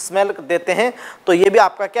स्मेल देते हैं, तो ये भी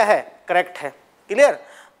आपका क्या है, करेक्ट है। क्लियर।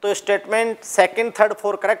 तो statement second third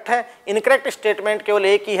four correct है, इनकरेक्ट स्टेटमेंट केवल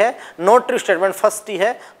एक ही है, नॉट ट्रू स्टेटमेंट फर्स्ट ही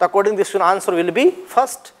है। तो according this answer will be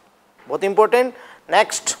first, बहुत इंपॉर्टेंट।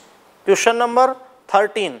 Next question number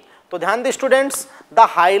 13। तो ध्यान दे students, the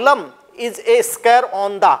hilum is a square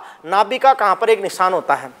on the, Nabhika कहाँ पर एक निशान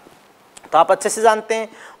होता है, तो आप अच्छे से जानते हैं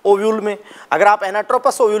ओव्यूल में। अगर आप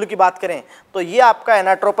एनाट्रोपस ओव्यूल की बात करें तो ये आपका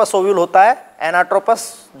एनाट्रोपस ओव्यूल होता है।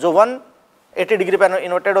 एनाट्रोपस जो 180 डिग्री पर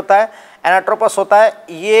इन्वर्टेड होता है, एनाट्रोपस होता है।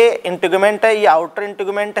 ये इंटीगुमेंट है, ये आउटर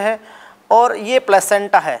इंटीगुमेंट है और ये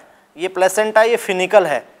प्लेसेंटा है, ये प्लेसेंटा, ये फिनिकल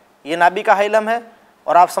है, ये नाभिका हाइलम है।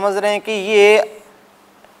 और आप समझ रहे हैं कि ये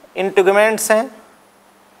इंटीगुमेंट्स हैं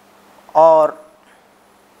और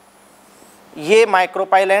ये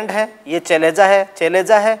माइक्रोपाइलैंड है, ये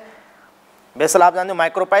चेलेजा है, बेसल आप जानते हो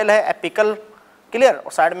माइक्रोपाइल है, एपिकल। क्लियर।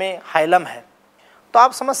 और साइड में हाइलम है। तो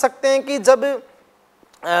आप समझ सकते हैं कि जब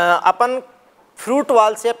अपन फ्रूट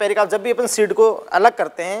वाल से या पेरिकाल, जब भी अपन सीड को अलग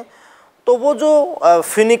करते हैं तो वो जो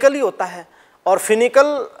फिनिकल ही होता है और फिनिकल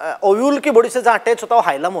ओव्यूल की बॉडी से जहाँ अटैच होता है वो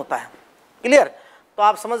हाइलम होता है। क्लियर। तो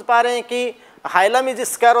आप समझ पा रहे हैं कि hilum is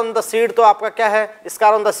square on the seed, तो आपका क्या है,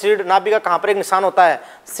 square on the seed, Nabhika कहाँ पर एक निशान होता है।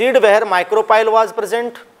 Seed where micropyle was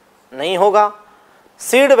present, नहीं होगा।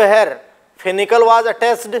 Seed where फिनिकल was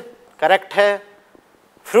attached, correct है।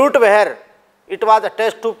 Fruit where it was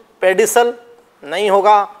attached to pedicel, नहीं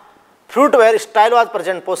होगा। Fruit where style was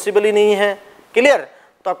present, possible ही नहीं है। क्लियर।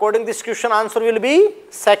 तो according this question answer will be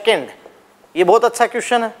second. ये बहुत अच्छा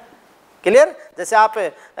क्वेश्चन है। क्लियर। जैसे आप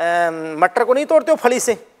मटर को नहीं तोड़ते हो फली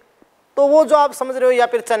से, तो वो जो आप समझ रहे हो, या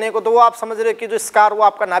फिर चने को, तो वो आप समझ रहे हो कि जो स्कार वो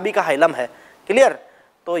आपका नाभिका हाइलम है। क्लियर।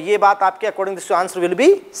 तो ये बात आपकी according this answer will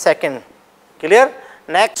be second. Clear.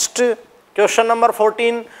 Next question number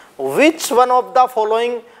 14, which one of the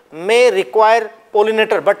following may require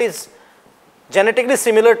pollinator but is genetically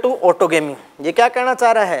similar to autogamy. ये क्या कहना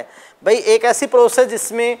चाह रहा है भाई, एक ऐसी प्रोसेस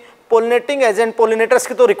जिसमें पोलिनेटिंग एजेंट पोलिनेटर्स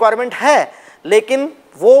की तो रिक्वायरमेंट है, लेकिन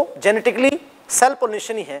वो जेनेटिकली सेल्फ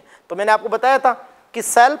पोलिनेशन ही है। तो मैंने आपको बताया था कि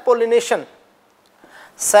सेल्फ पोलिनेशन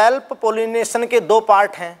के दो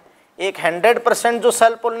पार्ट हैं। एक 100% जो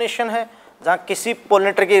सेल्फ पोलिनेशन है, जहाँ किसी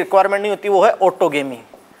पोलिनेटर की रिक्वायरमेंट नहीं होती, वो है ऑटोगेमी।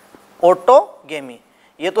 ऑटोगेमी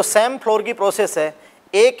ये तो सेम फ्लोर की प्रोसेस है,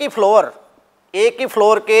 एक ही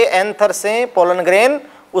फ्लोर के एंथर से पोलन ग्रेन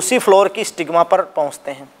उसी फ्लोर की स्टिग्मा पर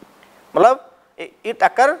पहुंचते हैं, मतलब it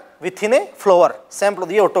occur with in A floor, same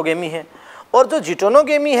floor, ये ऑटोगेमी है। और जो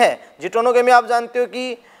जिटोनोगेमी है, जिटोनोगेमी आप जानते हो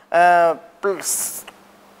कि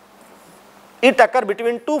it occur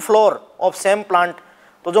between two floor of same plant.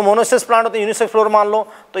 तो जो मोनोसेक्स प्लांट होते हैं, यूनिसेक्स फ्लोर मान लो,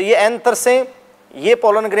 तो ये एंथर से ये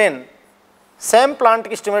पोलन ग्रेन सेम प्लांट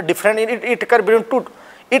की stigma different, it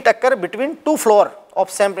occur between two floor of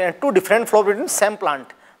same plant, to different floor between same plant.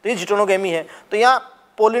 तो ये जिटोनोगेमी है। तो यहाँ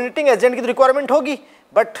पोलिनेटिंग एजेंट की तो रिक्वायरमेंट होगी,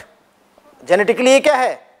 बट जेनेटिकली ये क्या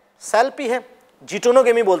है, सेल्फ ही है,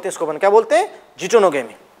 जिटोनोगेमी बोलते हैं इसको, अपन क्या बोलते हैं,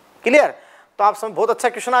 जिटोनोगेमी। क्लियर। तो आप समझ, बहुत अच्छा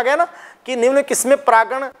क्वेश्चन आ गया ना कि निम्न किसमें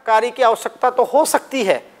परागणकारी की आवश्यकता तो हो सकती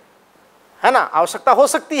है ना, आवश्यकता हो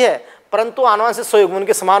सकती है, परंतु आनुवंशिक सहयोग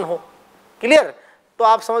उनके समान हो। क्लियर। तो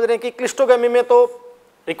आप समझ रहे हैं कि क्लिस्टोगेमी में तो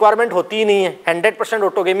रिक्वायरमेंट होती ही नहीं है, 100%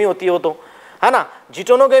 ऑटोगेमी होती है वो तो, है ना।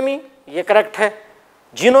 जिटोनोगेमी ये करेक्ट है।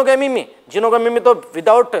 जीनोगेमी में तो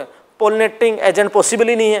विदाउट पोलिनेटिंग एजेंट पॉसिबल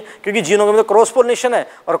ही नहीं है, क्योंकि जीनोगेमी तो क्रॉस पोलिनेशन है,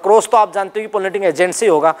 और क्रॉस तो आप जानते हो कि पोलिनेटिंग एजेंट से ही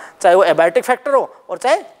होगा, चाहे वो एबायोटिक फैक्टर हो और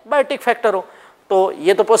चाहे बायोटिक फैक्टर हो। तो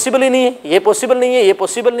ये तो पॉसिबल ही नहीं है, ये पॉसिबल नहीं है, ये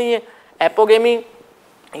पॉसिबल नहीं है। एपोगेमी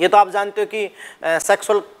ये तो आप जानते हो कि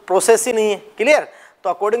सेक्सुअल प्रोसेस ही नहीं है। क्लियर। तो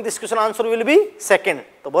according this question answer will be second.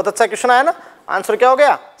 तो बहुत अच्छा क्वेश्चन आया ना, आंसर क्या हो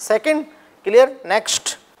गया, second. Clear.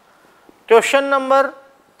 Next question number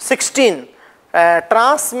 16,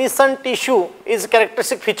 transmission tissue is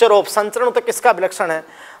characteristic feature of, संचरण ऊतक किसका विलक्षण है।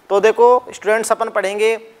 तो देखो स्टूडेंट्स, अपन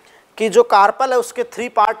पढ़ेंगे कि जो कार्पल है उसके 3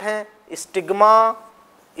 पार्ट हैं, स्टिग्मा,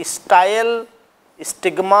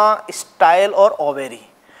 स्टाइल और ओवेरी।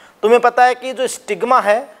 तुम्हें पता है कि जो स्टिग्मा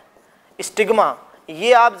है, स्टिग्मा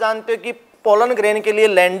ये आप जानते हो कि पोलन ग्रेन के लिए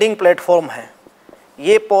लैंडिंग प्लेटफॉर्म है।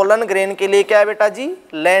 ये पोलन ग्रेन के लिए क्या है बेटा जी,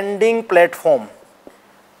 लैंडिंग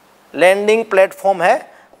प्लेटफॉर्म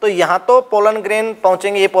है। तो यहाँ तो पोलन ग्रेन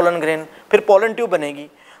पहुँचेंगे, ये पोलन ग्रेन, फिर पोलन ट्यूब बनेगी।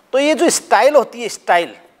 तो ये जो स्टाइल होती है,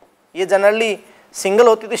 स्टाइल ये जनरली सिंगल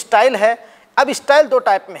होती है, तो स्टाइल है। अब स्टाइल 2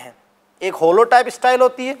 टाइप में है, एक होलो टाइप स्टाइल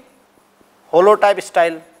होती है, होलो टाइप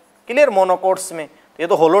स्टाइल। क्लियर। मोनोकोट्स में तो ये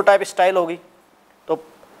तो होलो टाइप स्टाइल होगी, तो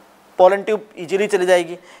पोलन ट्यूब इजीली चली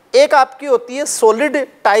जाएगी। एक आपकी होती है सॉलिड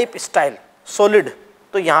टाइप स्टाइल, सॉलिड।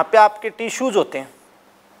 तो यहाँ पे आपके टिश्यूज होते हैं,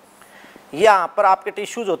 यहाँ पर आपके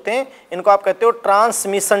टिश्यूज होते हैं, इनको आप कहते हो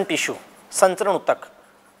ट्रांसमिशन टिश्यू, संचरण ऊतक,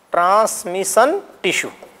 ट्रांसमिशन टिश्यू।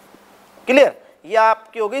 क्लियर। ये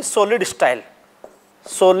आपकी हो गई सॉलिड स्टाइल,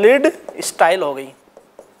 सॉलिड स्टाइल हो गई,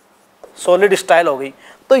 सॉलिड स्टाइल हो गई।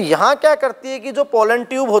 तो यहाँ क्या करती है कि जो पोलन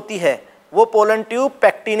ट्यूब होती है वो पोलन ट्यूब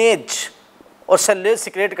पैक्टिनेज और सेलुलोज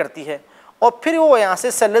सिक्रेट करती है, और फिर वो यहाँ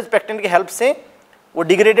से सेलुलोज पैक्टिन की हेल्प से वो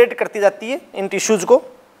डिग्रेडेट करती जाती है, इन टिश्यूज़ को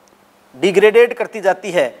डिग्रेडेट करती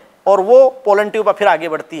जाती है, और वो पोलन ट्यूब पर फिर आगे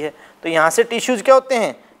बढ़ती है। तो यहाँ से टिश्यूज़ क्या होते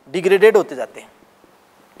हैं, डिग्रेडेड होते जाते हैं।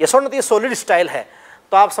 ये सॉलिड, ये सॉलिड स्टाइल है।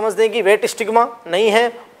 तो आप समझ दें कि वेट स्टिग्मा नहीं है,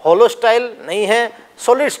 होलो स्टाइल नहीं है,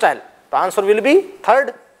 सॉलिड स्टाइल। तो answer will be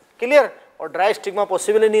third. Clear. और ड्राई स्टिग्मा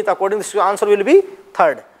पॉसिबल ही नहीं, तो according this answer will be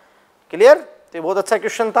third. Clear. तो ये बहुत अच्छा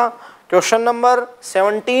क्वेश्चन था। क्वेश्चन नंबर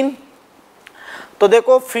 17, तो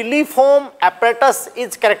देखो filiform apparatus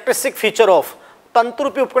is characteristic feature of,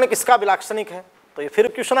 तंतुरूपी उपकरण किसका विलाक्षणिक है। तो ये फिर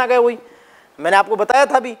क्वेश्चन आ गया, वही मैंने आपको बताया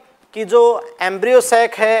था अभी कि जो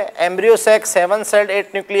एम्ब्रियोसैक है, embryo sac 7 sailed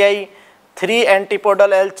 8 nuclei, 3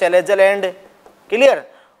 antipodal L chalazal and. Clear.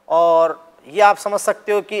 और ये आप समझ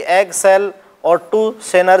सकते हो कि एग सेल और 2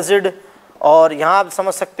 सेनर्जिड, और यहाँ आप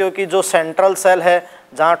समझ सकते हो कि जो सेंट्रल सेल है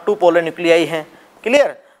जहाँ 2 पोलर न्यूक्लियाई हैं।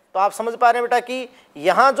 क्लियर। तो आप समझ पा रहे हैं बेटा कि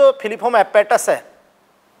यहाँ जो फिलीफॉर्म एपेटस है,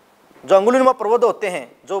 जो अंगुलिनुमा प्रबोध होते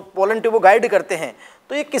हैं, जो पोलन ट्यूब को गाइड करते हैं,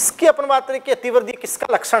 तो ये किसकी अपन बात करें कि अतिवृद्धि किसका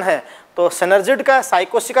लक्षण है, तो सिनर्जिड का है,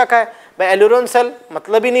 साइकोसिका का है। भाई एल्यूरोन सेल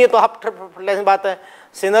मतलब ही नहीं है, तो आप बात है।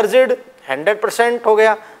 सिनर्जिड 100% हो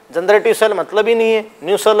गया, जनरेटिव सेल मतलब ही नहीं है,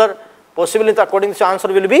 न्यू सेलर पॉसिबल, तो according to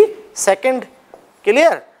answer will be second.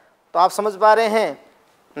 Clear. तो आप समझ पा रहे हैं।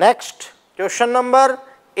 नेक्स्ट क्वेश्चन नंबर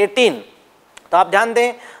 18, तो आप ध्यान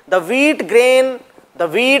दें, the wheat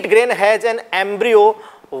grain has an embryo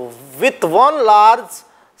with 1 large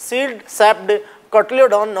seed सेप्ड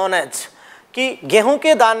कोटिलिडोन known as, कि गेहूं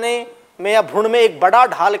के दाने में या भ्रूण में एक बड़ा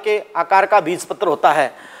ढाल के आकार का बीजपत्र होता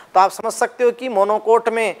है। तो आप समझ सकते हो कि मोनोकोट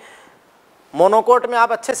में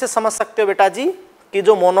आप अच्छे से समझ सकते हो बेटा जी कि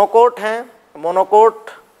जो मोनोकोट हैं, मोनोकोट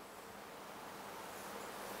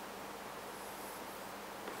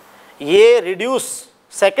ये रिड्यूस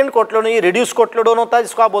सेकंड कोटिलिडोन, ये रिड्यूस कोटिलिडोन होता है,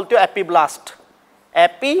 जिसको आप बोलते हो एपीब्लास्ट।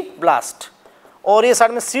 और ये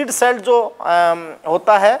साइड में सीड सेल जो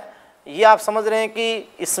होता है, ये आप समझ रहे हैं कि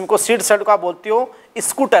इसको सीड सेल को आप बोलते हो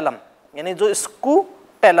स्कूटेलम, यानी जो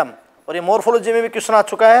स्कूटेलम। और ये मॉर्फोलॉजी में भी क्वेश्चन आ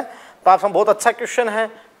चुका है, तो आप बहुत अच्छा क्वेश्चन है।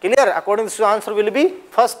 Clear. According to answer will be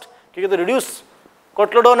first, क्योंकि तो रिड्यूस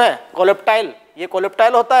कोटिलिडोन है, कोलेप्टाइल, ये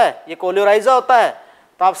कोलेप्टाइल होता है, ये कोलियोराइजा होता है।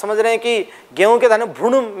 तो आप समझ रहे हैं कि गेहूं के दाने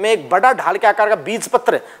भ्रूण में एक बड़ा ढाल के आकार का बीज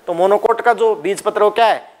पत्र, तो मोनोकोट का जो बीज पत्र वो क्या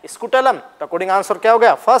है, स्कूटेलम। तो अकॉर्डिंग आंसर क्या हो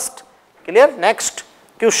गया, first. Clear. Next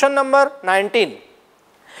question number 19,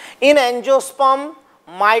 in angiosperm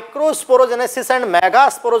microsporogenesis and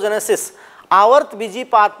megasporogenesis आवर्त बीजी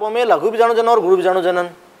पादपों में लघु बीजाणु जनन और गुरु बीजाणु जनन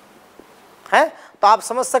है। तो आप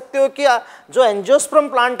समझ सकते हो कि जो एंजियोस्पर्म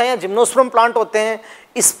प्लांट है या जिम्नोस्पर्म प्लांट होते हैं,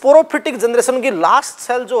 स्पोरोफिटिक जनरेशन की लास्ट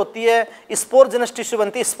सेल जो होती है स्पोर जेनस टिश्यू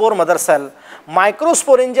बनती है स्पोर मदर सेल।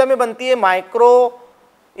 माइक्रोस्पोरेंजिया में बनती है micro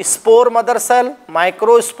spore mother cell,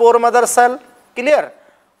 microspore mother cell, clear.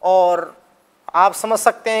 और आप समझ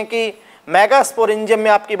सकते हैं कि मेगास्पोरेंजियम में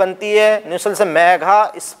आपकी बनती है न्यूसेल से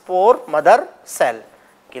mega spore mother cell,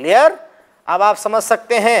 clear. अब आप समझ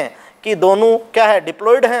सकते हैं कि दोनों क्या है,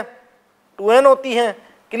 डिप्लॉइड हैं, 2n होती हैं,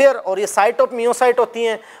 क्लियर। और ये साइट ऑफ मियोसाइट होती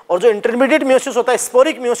हैं। और जो इंटरमीडिएट मियोसिस होता है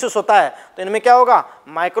स्पोरिक मियोसिस होता है, तो इनमें क्या होगा,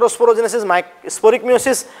 microsporogenesis sporic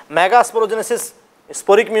meiosis, megasporogenesis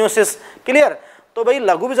sporic meiosis, clear. तो भाई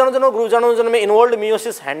लघु बीजाणुजन और गुरु बीजाणुजन में इन्वॉल्व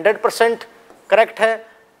मियोसिस 100% करेक्ट है।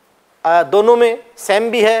 दोनों में सेम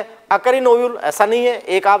भी है। अकरिन ओव्यूल ऐसा नहीं है,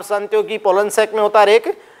 एक आप जानते हो कि पोलन सैक में होता है,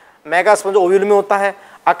 एक मेगास्पोर ओव्यूल में होता है।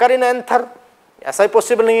 अकरिन एंथर ऐसा ही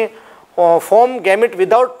पॉसिबल नहीं है। Form gamete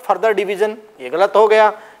without further division, ये गलत हो गया,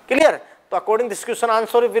 क्लियर। तो according this question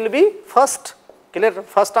answer will be first, clear,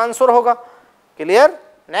 first answer होगा, क्लियर।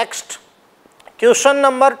 Next question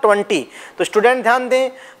number 20। तो स्टूडेंट ध्यान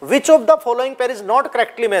दें, which of the following pair is not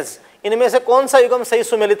correctly match, इनमें से कौन सा युग्म सही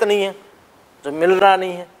सुमेलित नहीं है, जो मिल रहा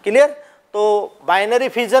नहीं है, क्लियर। तो बाइनरी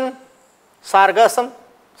फिजन सार्गासम,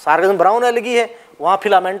 सार्गासम ब्राउन एल्गी है, वहाँ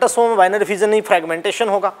फिलामेंटस फॉर्म में बाइनरी फिजन नहीं, फ्रेगमेंटेशन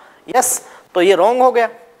होगा, यस। तो ये रॉन्ग हो गया,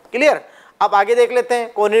 क्लियर। अब आगे देख लेते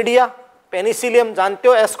हैं, कोनिडिया पेनिसिलियम, जानते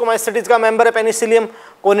हो एस्कोमाइसिटीज का मेंबर है पेनिसिलियम।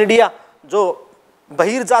 कोनिडिया जो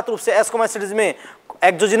बहिर्जात रूप से एस्कोमाइसिटीज में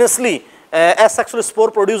एक्सोजिनसली एसेक्सुअल स्पोर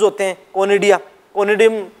प्रोड्यूस होते हैं, कोनिडिया,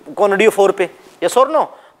 कोनिडियोफोर पे, यस और नो।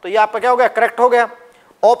 तो ये आपका क्या हो गया, करेक्ट हो गया।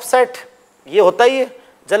 ऑफसेट ये होता ही है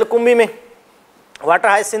जलकुंभी में, वाटर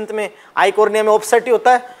हाइसिंथ में, आइकोर्निया में ऑफसेट ही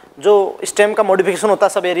होता है, जो स्टेम का मॉडिफिकेशन होता है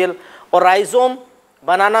सब एरियल। और राइजोम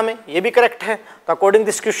बनाना में, ये भी करेक्ट है। तो according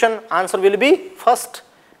this question answer will be first,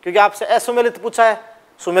 क्योंकि आपसे असुमेलित पूछा है,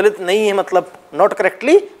 सुमेलित नहीं है मतलब not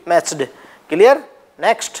correctly matched, clear.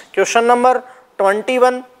 Next question number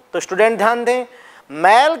 21। तो स्टूडेंट ध्यान दें,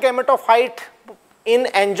 मेल गैमेटोफाइट इन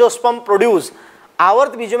एंजियोस्पर्म प्रोड्यूस,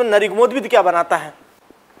 आवर्त बीजों में नरयुग्मोद्भिद क्या बनाता है,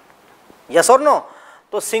 यस और नो।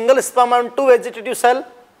 तो single sperm and 2 vegetative cell,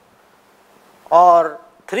 और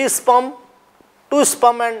 3 sperm, 2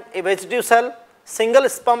 sperm and A vegetative cell, single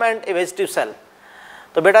sperm and A vegetative cell.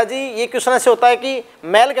 तो बेटा जी ये क्वेश्चन ऐसे होता है कि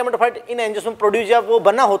मेल गैमेटोफाइट इन एंजियोस्पर्म प्रोड्यूस जब वो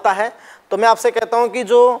बना होता है, तो मैं आपसे कहता हूं कि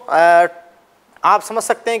जो आप समझ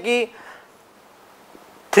सकते हैं कि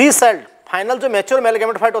 3 सेल्ड फाइनल जो मैच्योर मेल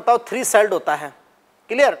गैमेटोफाइट होता है वो 3 सेल्ड होता है,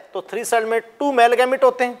 क्लियर। तो 3 सेल्ड में 2 मेल गैमेट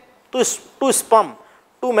होते हैं, 2 स्पर्म,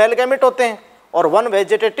 2 मेल गैमेट होते हैं, और 1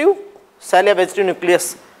 वेजिटेटिव सेल या वेजिटेटिव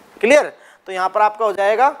न्यूक्लियस, क्लियर। तो यहाँ पर आपका हो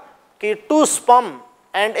जाएगा कि 2 sperm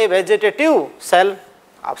and A vegetative cell,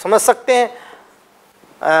 आप समझ सकते हैं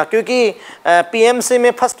क्योंकि पीएमसी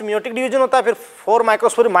में फर्स्ट मियोटिक डिवीजन होता है, फिर 4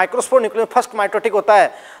 माइक्रोस्पोर न्यूक्लियस फर्स्ट माइटोटिक होता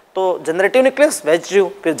है, तो जनरेटिव न्यूक्लियस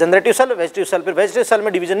वेजिटेटिव, फिर जनरेटिव सेल वेजिटेटिव सेल, फिर वेजिटेटिव सेल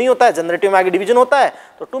में डिवीजन नहीं होता है, जनरेटिव में आगे डिवीजन होता है,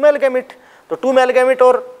 तो 2 मेल गैमेट, तो 2 मेल गैमेट,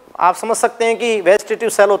 और आप समझ सकते हैं कि वेजिटेटिव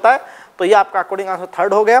सेल होता है। तो ये आपका अकॉर्डिंग आंसर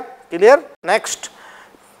थर्ड हो गया, क्लियर। Next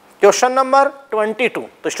question number 22।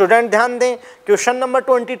 तो स्टूडेंट ध्यान दें, question number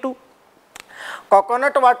 22,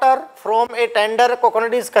 coconut water from A tender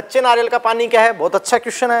coconut is, कच्चे नारियल का पानी क्या है, बहुत अच्छा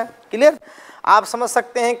क्वेश्चन है, क्लियर। आप समझ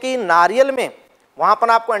सकते हैं कि नारियल में वहाँ पर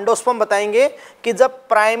आपको एंडोस्पर्म बताएंगे कि जब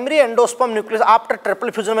primary endosperm nucleus after triple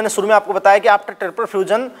fusion, मैंने शुरू में आपको बताया कि after triple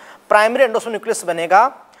fusion primary endosperm nucleus बनेगा।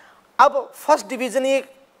 अब फर्स्ट डिवीजन ये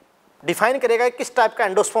डिफाइन करेगा किस टाइप का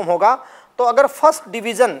एंडोस्पर्म होगा। तो अगर फर्स्ट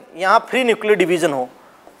डिवीजन यहाँ फ्री न्यूक्लियर डिवीजन हो,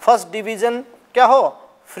 फर्स्ट डिवीजन क्या हो,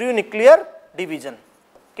 free nuclear division,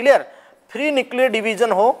 clear. Free nuclear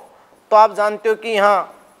division हो तो आप जानते हो कि यहाँ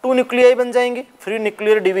 2 न्यूक्लियाई बन जाएंगे, फ्री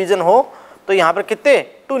न्यूक्लियर डिवीजन हो तो यहाँ पर कितने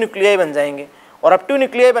 2 न्यूक्लियाई बन जाएंगे, और अब 2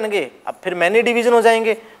 न्यूक्लियाई बन गए, अब फिर मैनी डिवीजन हो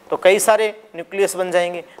जाएंगे तो कई सारे न्यूक्लियस बन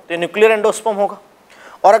जाएंगे, तो ये न्यूक्लियर एंडोस्पर्म होगा।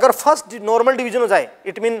 और अगर फर्स्ट नॉर्मल डिवीजन हो जाए,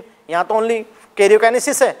 इट मीन यहाँ तो ओनली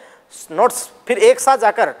कैरियोकाइनेसिस है, नोट्स फिर एक साथ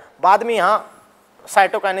जाकर बाद में यहाँ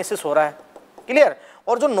साइटोकाइनेसिस हो रहा है, क्लियर।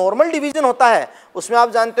 और जो नॉर्मल डिवीजन होता है उसमें आप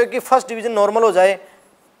जानते हो कि फर्स्ट डिवीजन नॉर्मल हो जाए,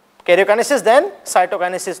 कैरियोकाइनेसिस देन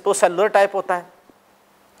साइटोकाइनेसिस, तो सेलुलर टाइप होता है,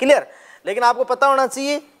 क्लियर। लेकिन आपको पता होना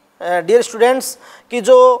चाहिए डियर स्टूडेंट्स कि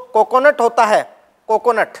जो कोकोनट होता है,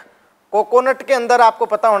 कोकोनट के अंदर आपको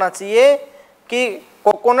पता होना चाहिए कि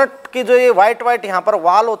कोकोनट की जो ये वाइट यहाँ पर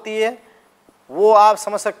वाल होती है वो आप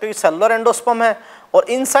समझ सकते हो कि सेलुलर एंडोस्पर्म है, और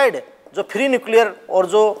इनसाइड जो फ्री न्यूक्लियर और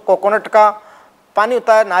जो कोकोनट का पानी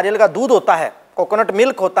होता है, नारियल का दूध होता है, कोकोनट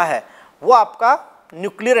मिल्क होता है, वो आपका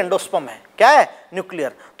न्यूक्लियर एंडोस्पर्म है। क्या है,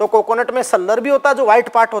 न्यूक्लियर। तो कोकोनट में सेलुलर भी होता है जो व्हाइट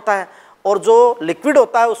पार्ट होता है, और जो लिक्विड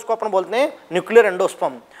होता है उसको अपन बोलते हैं न्यूक्लियर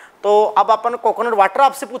एंडोस्पर्म। तो अब अपन कोकोनट वाटर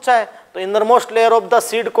आपसे पूछा है, तो inner most layer of the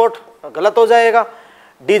seed coat गलत हो जाएगा,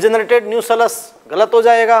 डिजेनरेटेड न्यूसेलस गलत हो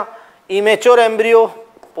जाएगा, इमेच्योर एम्ब्रियो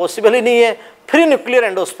पॉसिबल ही नहीं है, फ्री न्यूक्लियर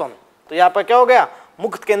एंडोस्पर्म, तो यहाँ पर क्या हो गया,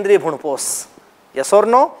 मुक्त केंद्रीय भ्रूणपोष, यस और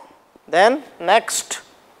no. Then next,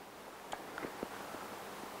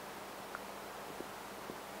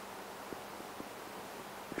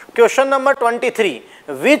 question number 23,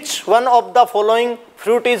 which one of the following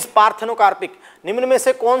fruit is parthenocarpic, निम्न में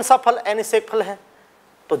से कौन सा फल एनिसेक फल है,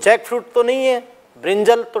 तो जैक फ्रूट तो नहीं है,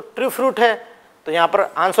 ब्रिंजल तो ट्री फ्रूट है, तो यहाँ पर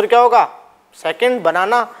आंसर क्या होगा, सेकंड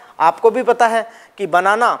बनाना। आपको भी पता है कि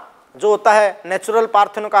बनाना जो होता है नेचुरल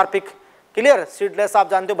पार्थेनोकार्पिक, क्लियर, सीडलेस आप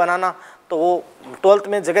जानते हो बनाना, तो वो 12th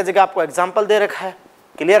में जगह जगह आपको एग्जाम्पल दे रखा है,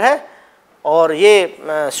 क्लियर है, और ये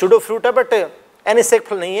सूडो फ्रूट है बट एनिसेक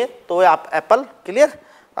फल नहीं है, तो आप एप्पल, क्लियर।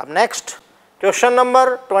 अब नेक्स्ट क्वेश्चन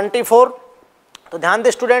नंबर 24, तो ध्यान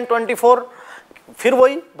दे स्टूडेंट 24, फिर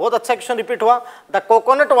वही बहुत अच्छा क्वेश्चन रिपीट हुआ, the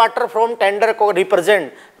coconut water from tender को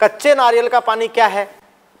रिप्रेजेंट, कच्चे नारियल का पानी क्या है,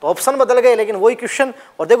 तो ऑप्शन बदल गए लेकिन वही क्वेश्चन,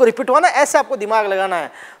 और देखो रिपीट हुआ ना, ऐसे आपको दिमाग लगाना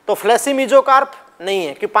है। तो फ्लैसी मीजोकार्प नहीं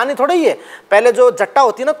है, कि पानी थोड़ा ही है, पहले जो जट्टा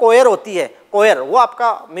होती है ना, कोयर होती है, कोयर वो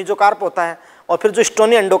आपका मीजोकार्प होता है, और फिर जो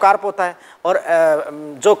स्टोनी एंडोकार्प होता है, और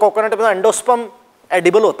जो कोकोनट में एंडोस्पर्म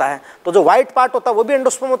एडिबल होता है, तो जो व्हाइट पार्ट होता है वो भी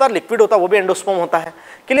एंडोस्पर्म होता है, लिक्विड होता है वो भी एंडोस्पर्म होता है,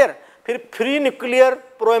 क्लियर। फिर फ्री न्यूक्लियर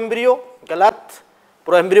प्रोएम्ब्रियो गलत,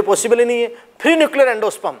 प्रोएम्ब्रियो पॉसिबल ही नहीं है, फ्री न्यूक्लियर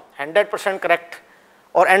एंडोस्पर्म 100% करेक्ट,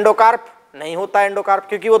 और एंडोकार्प नहीं होता है एंडोकार्प,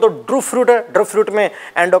 क्योंकि वो तो ड्रूप फ्रूट है, ड्रूप फ्रूट में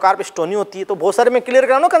एंडोकार्प स्टोनी होती है, तो बहुत सारे में क्लियर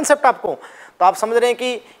कराना कंसेप्ट आपको, तो आप समझ रहे हैं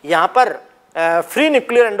कि यहाँ पर free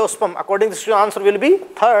nuclear endosperm according to answer will be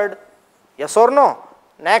third, yes और no.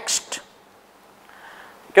 Next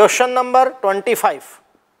question number 25,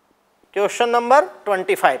 question number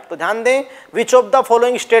 25, तो ध्यान दें, which of the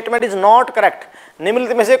following statement is not correct,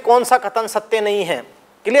 निम्नलिखित में से कौन सा कथन सत्य नहीं है,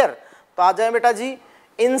 क्लियर। तो आ जाए बेटा जी,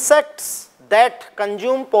 insects that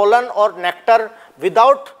consume pollen or nectar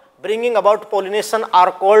without bringing about pollination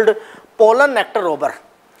are called pollen nectar robber।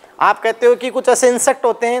 आप कहते हो कि कुछ ऐसे इंसेक्ट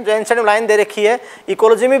होते हैं जो एंशिएंट लाइन दे रखी है,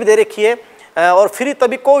 इकोलॉजी में भी दे रखी है, और फिर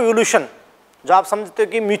तभी को-इवोल्यूशन, जो आप समझते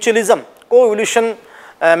हो कि म्यूचुअलिज्म, को-इवोल्यूशन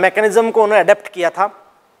मैकेनिज्म को उन्होंने अडेप्ट किया था,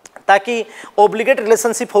 ताकि ऑब्लिगेट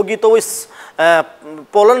रिलेशनशिप होगी तो इस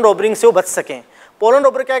पोलन रोबरिंग से वो बच सकें। पोलन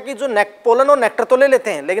रोबर क्या है कि जो पोलन और नेक्टर तो ले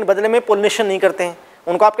लेते हैं लेकिन बदले में पोलिनेशन नहीं करते हैं,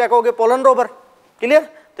 उनको आप क्या कहोगे, पोलन रोबर, क्लियर।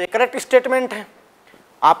 तो ये करेक्ट स्टेटमेंट है,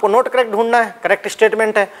 आपको नोट करेक्ट ढूंढना है, करेक्ट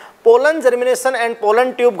स्टेटमेंट है। Pollen germination and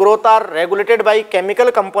pollen tube growth are regulated by chemical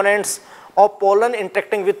components of pollen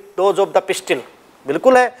interacting with those of the pistil,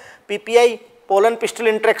 बिल्कुल है। पीपीआई पोलन पिस्टिल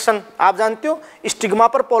इंटरेक्शन आप जानते हो, स्टिग्मा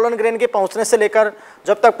पर पोलन ग्रेन के पहुंचने से लेकर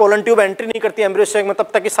जब तक पोलन ट्यूब एंट्री नहीं करती एम्ब्रियो सेक में, तब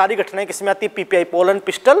तक की सारी घटनाएं किसमें आती है, पीपीआई, पोलन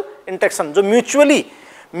पिस्टल इंटरेक्शन, जो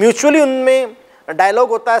म्यूचुअली उनमें डायलॉग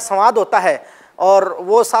होता है, संवाद होता है, और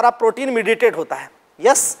वो सारा प्रोटीन मीडिएटेड होता है,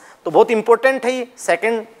 यस। तो बहुत इंपॉर्टेंट है ये,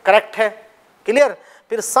 सेकंड करेक्ट है, क्लियर।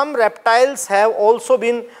 फिर सम reptiles have also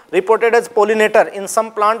been reported as pollinator in some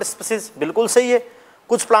plant species, बिल्कुल सही है।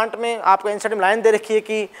 कुछ प्लांट में आपको एंशिएंट में लाइन दे रखी है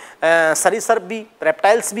कि सरीसृप भी,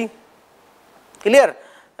 रेप्टाइल्स भी, क्लियर,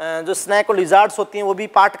 जो स्नैक और लिजार्ड्स होती हैं वो भी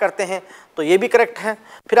पार्ट करते हैं, तो ये भी करेक्ट है।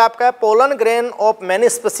 फिर आपका pollen grain of many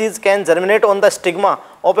species can germinate on the stigma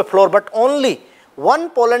of A floor but only one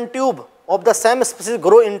pollen tube of the same species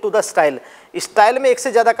grow into the style, style में एक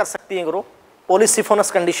से ज़्यादा कर सकती है ग्रो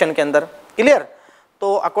पॉलीसिफोनस कंडीशन के अंदर, क्लियर।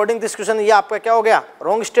 तो अकॉर्डिंग दिस क्वेश्चन ये आपका क्या हो गया,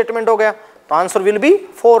 रॉन्ग स्टेटमेंट हो गया, तो answer will be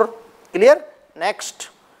 4, clear. Next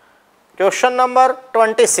question number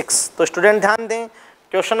 26, तो स्टूडेंट ध्यान दें,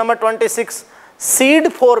 question number 26, seed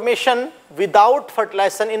formation without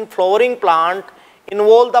fertilisation in flowering plant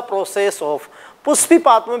involve the process of, Pushpi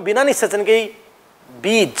पात्र में बिना निषेचन के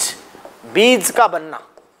बीज का बनना,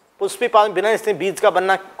 पुष्पी पात्र में बिना निषेचन बीज का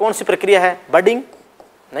बनना कौन सी प्रक्रिया है, बडिंग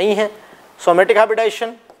नहीं है, सोमेटिक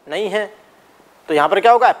हाइब्रिडाइजेशन नहीं है, तो यहाँ पर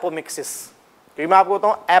क्या होगा, एपोमिक्सिस, क्योंकि मैं आपको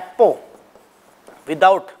बताऊँ एपो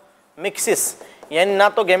विदाउट मिक्सिस, यानी ना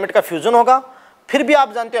तो गैमेट का फ्यूजन होगा, फिर भी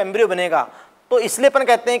आप जानते हो एम्ब्रियो बनेगा, तो इसलिए अपन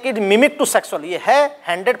कहते हैं कि मिमिक टू सेक्सुअल, ये है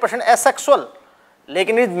 100% एसेक्सुअल,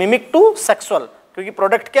 लेकिन इज मिमिक टू सेक्सुअल, क्योंकि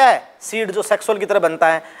प्रोडक्ट क्या है, सीड जो सेक्सुअल की तरह बनता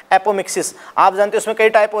है, एपोमिक्सिस। आप जानते हो उसमें कई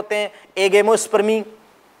टाइप होते हैं, एगेमोस्पर्मी,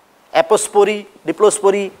 एपोस्पोरी,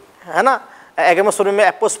 डिप्लोस्पोरी, है ना, एगेमोस्पर्मी में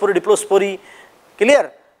एपोस्पोरी, डिप्लोस्पोरी,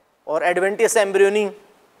 क्लियर, और एडवेंटियस एम्ब्रियोनी,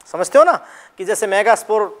 समझते हो ना, कि जैसे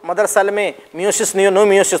मेगास्पोर मदर सेल में मियोसिस नो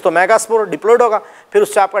मियोसिस, तो मेगास्पोर डिप्लॉयड होगा, फिर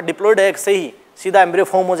उससे आपका डिप्लॉयड एग से ही सीधा एम्ब्रियो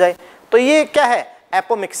फॉर्म हो जाए, तो ये क्या है,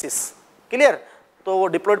 एपोमिक्सिस, क्लियर। तो वो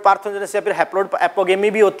डिप्लॉयड पार्थेनोजेनेसिस या फिर हैप्लॉयड एपोगेमी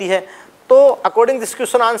भी होती है, तो according this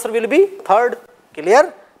question answer will be 3rd,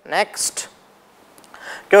 clear. Next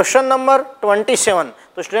question number 27,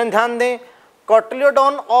 तो स्टूडेंट ध्यान दें,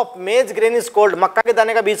 कोटिलिडोन ऑफ मेज ग्रेन इज कॉल्ड, मक्का के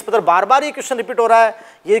दाने का बीज पत्र। बार बार ये क्वेश्चन रिपीट हो रहा है,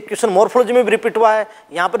 ये क्वेश्चन मॉर्फोलॉजी में भी रिपीट हुआ है,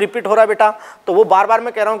 यहाँ पर रिपीट हो रहा है बेटा। तो वो बार बार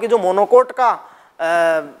मैं कह रहा हूँ कि जो मोनोकोट का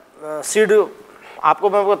सीड, आपको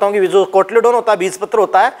मैं बताऊँ कि जो कोटिलिडोन होता है, बीज पत्र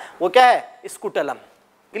होता है, वो क्या है, स्कूटेलम।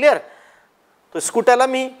 क्लियर? तो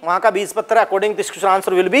स्कूटेलम ही वहाँ का बीज पत्र है। According this question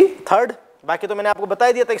answer will be third. बाकी तो मैंने आपको बता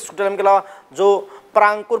ही दिया था, स्कूटेलम के अलावा जो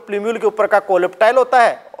प्रांकुर प्लूम्यूल के ऊपर का कोलेप्टाइल होता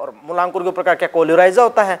है और मूलांकुर के ऊपर का क्या कोल्यूराइजा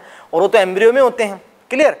होता है, और वो तो एम्ब्रियो में होते हैं।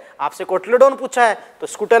 क्लियर? आपसे कोटिलिडोन पूछा है तो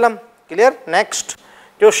scutellum. Clear? Next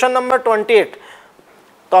question number 28।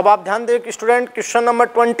 तो अब आप ध्यान दें कि student, question number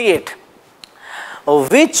 28,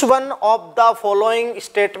 which one of the following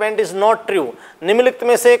statement is not true, निम्नलिखित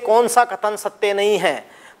में से कौन सा कथन सत्य नहीं है।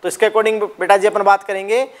 तो इसके अकॉर्डिंग बेटा जी अपन बात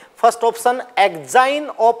करेंगे। First option, exine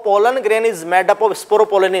of pollen grain is made up of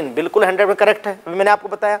sporopollenin, बिल्कुल 100% करेक्ट है। मैंने आपको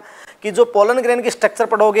बताया कि जो पोलन ग्रेन की स्ट्रक्चर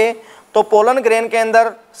पढ़ोगे तो पोलन ग्रेन के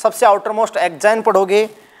अंदर सबसे आउटर मोस्ट एक्जाइन पढ़ोगे,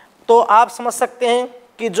 तो आप समझ सकते हैं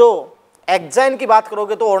कि जो एक्जाइन की बात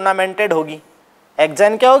करोगे तो ऑर्नामेंटेड होगी।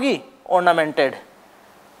 एक्जाइन क्या होगी? ऑर्नामेंटेड,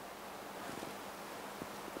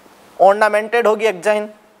 ऑर्नामेंटेड होगी एक्जाइन।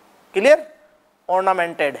 क्लियर?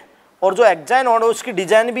 ऑर्नामेंटेड। और जो एक्जाइन और उसकी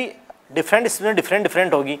डिजाइन भी डिफरेंट, इसमें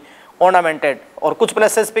डिफरेंट होगी, ऑर्नामेंटेड। और कुछ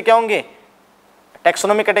प्लेसेस पे क्या होंगे,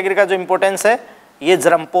 टेक्सोनोमिक कैटेगरी का जो इंपॉर्टेंस है, ये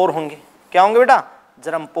जरमपोर होंगे। क्या होंगे बेटा?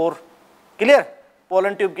 जरमपोर। क्लियर?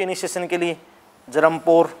 पोलन ट्यूब के इनिशिएशन के लिए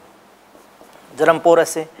जरमपोर, जरमपोर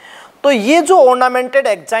ऐसे। तो ये जो ऑर्नामेंटेड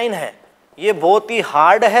एक्जाइन है, ये बहुत ही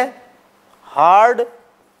हार्ड है, hard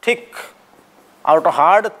thick, out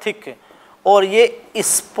hard thick, और ये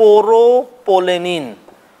स्पोरोपोलेनिन,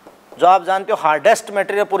 जो आप जानते हो हार्डेस्ट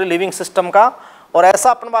मटेरियल पूरे लिविंग सिस्टम का। और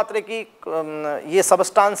ऐसा अपन बात रहे कि ये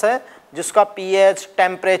सबस्टांस है जिसका पीएच,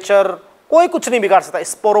 टेम्परेचर कोई कुछ नहीं बिगाड़ सकता,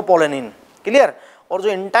 स्पोरोपोलेनिन। क्लियर? और जो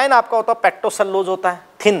इंटाइन आपका होता है पेक्टोसेलुलोज होता है,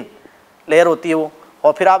 थिन लेयर होती है वो।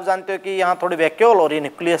 और फिर आप जानते हो कि यहाँ थोड़ी वैक्यूल और ये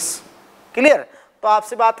न्यूक्लियस। क्लियर? तो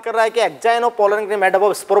आपसे बात कर रहा है कि exine of pollen grain made up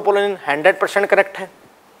of sporopollenin 100% correct है।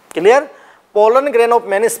 Clear? Pollen grain of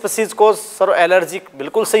many species को सर एलर्जी,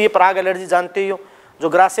 बिल्कुल सही है। पराग एलर्जी जानते ही हो, जो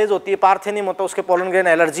ग्रासेज होती है, पार्थेनियम होता है, उसके पोलन ग्रेन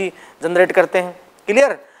एलर्जी जनरेट करते हैं।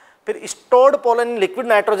 क्लियर? फिर stored pollen in liquid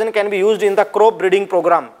nitrogen can be used in the crop breeding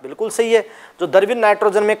programme, बिल्कुल सही है। जो द्रवित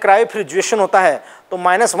नाइट्रोजन में क्रायोफ्रिजुएशन होता है तो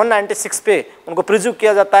 -196 पे उनको प्रिज्यू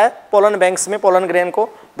किया जाता है पोलन बैंक्स में, पोलन ग्रेन को,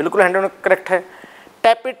 बिल्कुल 100% करेक्ट है।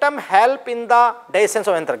 Tapetum help in the digestion of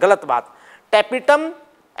anther, गलत बात। टेपिटम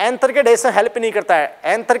एंथर के डाइजेशन हेल्प नहीं करता है।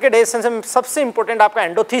 एंथर के डाइजेशन से सबसे इंपॉर्टेंट आपका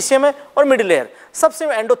एंडोथीसियम है और मिडिल लेयर, सबसे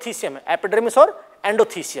एंडोथीसियम है, एपिडर्मिस और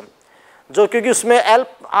एंडोथीसियम। जो क्योंकि उसमें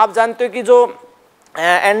आप जानते हो कि जो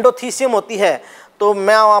एंडोथीसियम होती है, तो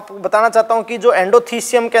मैं आपको बताना चाहता हूं कि जो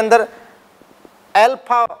एंडोथीसियम के अंदर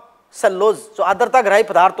अल्फा सेलुलोज जो आर्द्रताग्राही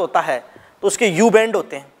पदार्थ होता है, तो उसके यू बैंड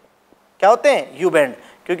होते हैं। क्या होते हैं? यू बैंड,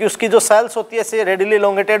 क्योंकि उसकी जो सेल्स होती है ऐसे रेडिली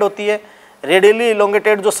इलोंगेटेड होती है। रेडिली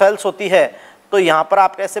इलोंगेटेड जो सेल्स होती है, तो यहाँ पर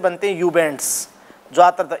आप कैसे बनते हैं? यू बैंड्स, जो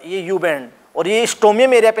आर्द्रता, ये यू बैंड। और ये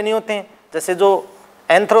स्टोमियम एरिया पे नहीं होते हैं, जैसे जो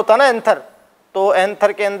एंथर होता है ना, एंथर, तो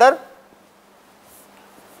एंथर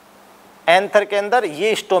के अंदर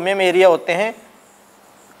ये स्टोमियम एरिया होते हैं,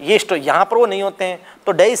 ये यहाँ पर वो नहीं होते हैं।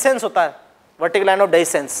 तो डाइसेंस होता है, वर्टिकल लाइन ऑफ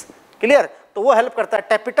डाइसेंस। क्लियर? तो वो हेल्प करता है।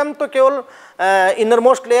 टेपिटम तो केवल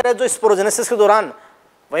इनरमोस्ट लेयर है जो स्पोरोजेनेसिस के दौरान,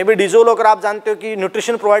 वहीं भी डिजोल होकर आप जानते हो कि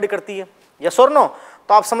न्यूट्रिशन प्रोवाइड करती है। यस और नो?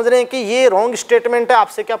 तो आप समझ रहे हैं कि ये रॉन्ग स्टेटमेंट है।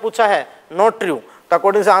 आपसे क्या पूछा है? Not true. तो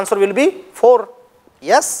अकॉर्डिंग से answer will be 4।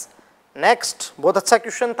 Yes. Next, बहुत अच्छा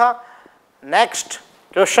क्वेश्चन था। Next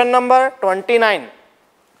question number 29,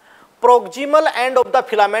 proximal end of the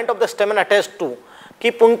filament of the स्टेमन attach to, कि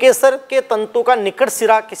पुंकेसर के तंतु का निकट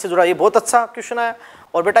सिरा किससे जुड़ा। ये बहुत अच्छा क्वेश्चन है।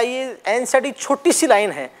 और बेटा ये एनसीईआरटी छोटी सी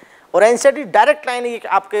लाइन है, और एनसीईआरटी डायरेक्ट लाइन ये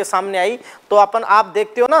आपके सामने आई, तो अपन आप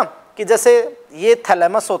देखते हो ना कि जैसे ये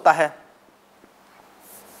थैलेमस होता है,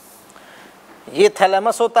 ये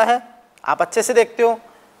थैलेमस होता है, आप अच्छे से देखते हो,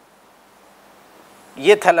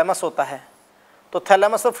 ये थैलेमस होता है। तो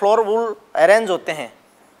थैलेमस में फ्लोर वूल अरेंज होते हैं,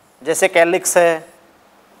 जैसे कैलिक्स है,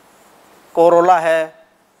 कोरोला है,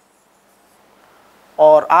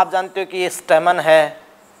 और आप जानते हो कि ये स्टेमन है,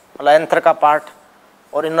 मतलब एंथर का पार्ट,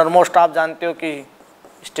 और इनरमोस्ट आप जानते हो कि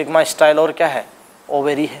स्टिग्मा स्टाइल और क्या है,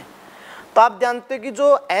 ओवेरी है। तो आप जानते हो कि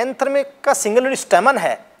जो एंथर में का सिंगल स्टेमन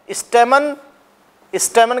है,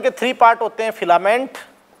 स्टेमन के 3 पार्ट होते हैं, फिलामेंट,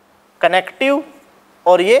 कनेक्टिव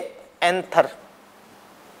और ये एंथर।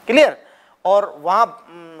 क्लियर? और वहाँ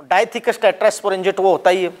डाइथिकस टेट्रास्पोरेंजिएट वो होता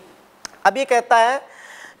ही है। अब ये कहता है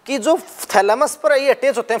कि जो थैलेमस पर ये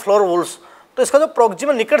अटैच होते हैं फ्लोर वूल्स, तो इसका जो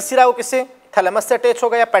प्रोक्सिमल निकट सिरा वो किससे? थैलेमस से अटैच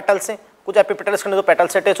होगा या पेटल से? कुछ एपिपेटल्स करने तो पेटल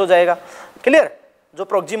से अटैच हो जाएगा। क्लियर? जो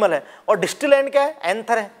प्रोक्सिमल है, और डिस्टल एंड क्या है,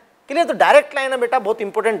 एंथर है। क्लियर? तो डायरेक्ट लाइन है बेटा, बहुत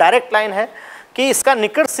इंपॉर्टेंट डायरेक्ट लाइन है कि इसका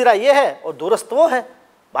निकट सिरा ये है और दूरस्थ वो है।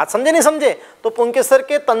 बात समझे नहीं समझे? तो पुंकेसर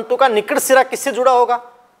के तंतु का निकट सिरा किससे जुड़ा होगा?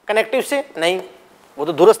 कनेक्टिव से? नहीं, वो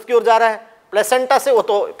तो दूरस्थ की ओर जा रहा है। प्लेसेंटा से? वो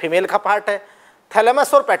तो फीमेल का पार्ट है।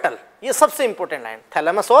 थैलेमस और पेटल, ये सबसे इंपॉर्टेंट लाइन,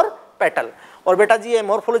 थैलेमस और पेटल। और बेटा जी ये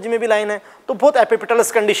मॉर्फोलॉजी में भी लाइन है, तो बहुत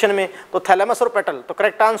एपिपेटलस कंडीशन में, तो थैलेमस और पेटल, तो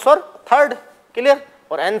करेक्ट आंसर थर्ड। क्लियर?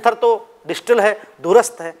 और एंथर तो डिस्टल है,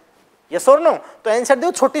 दूरस्थ है। यस और नो? तो आंसर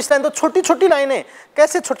दो छोटी सी लाइन, तो छोटी छोटी लाइनें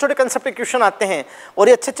कैसे छोटे छोटे कंसेप्ट के क्वेश्चन आते हैं, और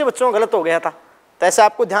ये अच्छे अच्छे बच्चों को गलत हो गया था। तो ऐसे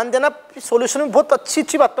आपको ध्यान देना, सॉल्यूशन में बहुत अच्छी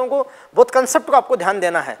अच्छी बातों को, बहुत कंसेप्ट को आपको ध्यान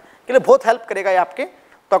देना है, के लिए बहुत हेल्प करेगा ये आपके।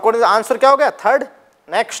 तो अकॉर्डिंग आंसर क्या हो गया? Third.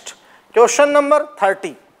 Next question number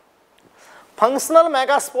 30, functional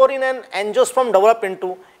megaspore in an angiosperm develop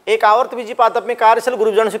into, एक आवर्त बीजी पादप में कार्यशील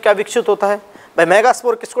गुरु बीजाणु से क्या विकसित होता है? भाई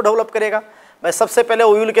मेगास्पोर किसको डेवलप करेगा? भाई सबसे पहले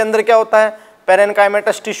ओव्यूल के अंदर क्या होता है?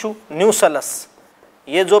 Parenchymatous tissue, nucellus.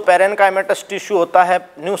 ये जो पेरेनकाइमेटस टिश्यू होता है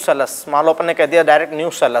न्यूसेलस, मान लो अपन ने कह दिया डायरेक्ट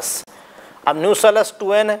न्यूसेलस। अब न्यूसेलस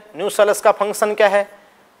 2n है। न्यूसेलस का फंक्शन क्या है?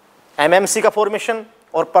 एमएमसी का फॉर्मेशन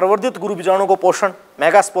और प्रवर्धित गुरु बीजाणु को पोषण,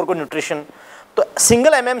 मेगास्पोर को न्यूट्रिशन। तो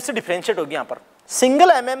सिंगल एमएमसी डिफरेंशिएट होगी, यहाँ पर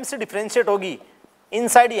सिंगल एमएमसी डिफरेंशिएट होगी,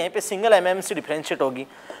 इनसाइड यहीं पे सिंगल एमएमसी डिफरेंशिएट होगी।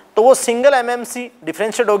 तो वो सिंगल एमएमसी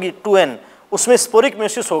डिफरेंशिएट होगी 2n, उसमें स्पोरिक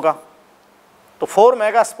म्यूसिस होगा, तो 4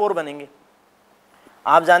 मेगास्पोर बनेंगे।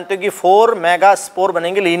 आप जानते हो कि 4 मेगास्पोर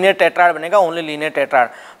बनेंगे, लीनियर टेट्राड बनेगा, ओनली लीनियर टेट्राड।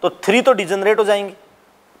 तो 3 तो डिजनरेट हो जाएंगे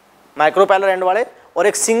माइक्रोपैलर एंड वाले, और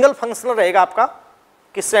एक सिंगल फंक्शनल रहेगा आपका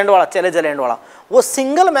किस एंड वाला? चैलेजल एंड वाला। वो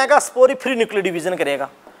सिंगल मेगास्पोर ही फ्री न्यूक्लियर डिवीजन करेगा,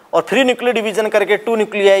 और फ्री न्यूक्लियर डिवीजन करके 2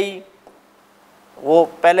 न्यूक्लियाई, वो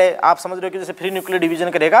पहले आप समझ रहे हो कि जैसे फ्री न्यूक्लियर डिवीजन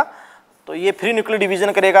करेगा, तो ये फ्री न्यूक्लियर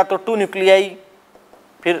डिवीजन करेगा तो 2 न्यूक्लियाई,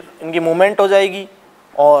 फिर इनकी मूवमेंट हो जाएगी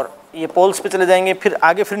और ये पोल्स पे चले जाएंगे, फिर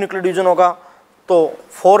आगे फ्री न्यूक्लियर डिवीजन होगा तो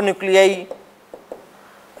 4 न्यूक्लियाई,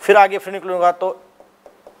 फिर आगे फ्री न्यूक्लियर होगा तो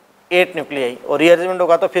 8 न्यूक्लियाई, और रीअरेंजमेंट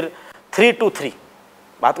होगा तो फिर 3 to 3।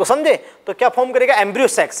 बात को समझे? तो क्या फॉर्म करेगा? एम्ब्रियो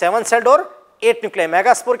सेक, 7 सेल्ड और 8 न्यूक्लियाई।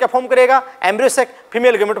 मेगास्पोर क्या फॉर्म करेगा? एम्ब्रियो सेक,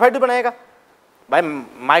 फीमेल गेमेटोफाइट बनाएगा। भाई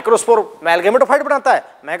माइक्रोस्पोर मेल गेमेटोफाइट बनाता है,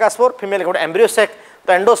 मेगास्पोर फीमेल गेमेटो, एम्ब्रियो सेक।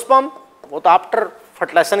 तो एंडोस्पर्म वो तो आफ्टर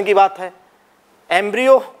फर्टिलाइजेशन की बात है,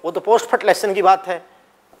 एम्ब्रियो वो तो पोस्ट फर्टिलाइजेशन की बात है,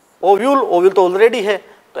 ओव्यूल तो ऑलरेडी है,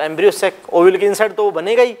 तो एम्ब्रियो सेक, ओव्यूल के इनसाइड तो वो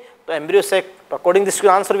बनेगा ही, तो एम्ब्रियो सेक। तो according this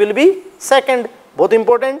answer will be second, बहुत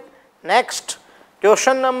important. Next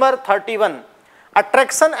question number 31,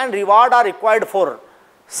 attraction and reward are required for,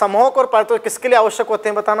 समूहक और परत किसके लिए आवश्यक होते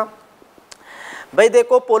हैं बताना। भाई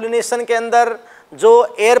देखो पोलिनेशन के अंदर जो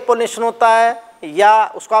एयर पोलिनेशन होता है, या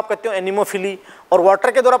उसको आप कहते हो एनिमोफिली, और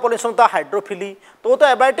वाटर के द्वारा पोलिनेशन होता है हाइड्रोफिली, तो वो तो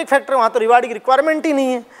एबायोटिक फैक्टर, वहाँ तो रिवार्ड की रिक्वायरमेंट ही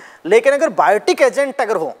नहीं है। लेकिन अगर बायोटिक एजेंट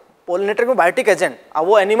अगर हो, पोलिनेटर में बायोटिक एजेंट, अब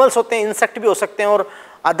वो एनिमल्स होते हैं, इंसेक्ट भी हो सकते हैं और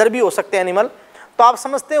अदर भी हो सकते हैं एनिमल, तो आप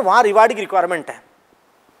समझते हैं वहाँ रिवार्ड की रिक्वायरमेंट है।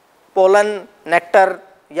 पोलन, नेक्टर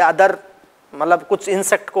या अदर मतलब कुछ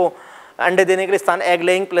इंसेक्ट को अंडे देने के लिए स्थान, एग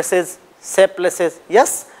लेइंग प्लेसेस, सेप प्लेसेस।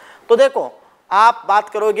 यस, तो देखो आप बात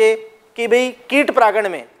करोगे कि भाई कीट परागण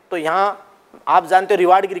में, तो यहाँ आप जानते हो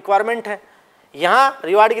रिवार्ड की रिक्वायरमेंट है, यहाँ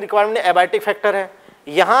रिवार्ड की रिक्वायरमेंट एबायोटिक फैक्टर है,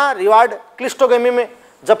 यहाँ रिवार्ड क्लिस्टोगेमी में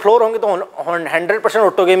जब फ्लोर होंगे तो 100%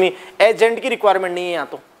 ऑटोगेमी, एजेंट की रिक्वायरमेंट नहीं है यहाँ,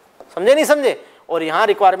 तो समझे नहीं समझे, और यहाँ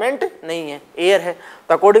रिक्वायरमेंट नहीं है, एयर है।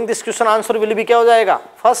 तो according this question answer will भी क्या हो जाएगा?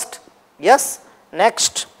 First. Yes.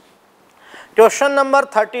 Next question number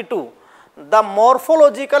 32, the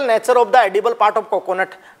morphological nature of the edible part of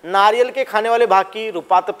coconut, नारियल के खाने वाले भाग की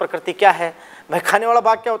रूपात्मक प्रकृति क्या है? भाई खाने वाला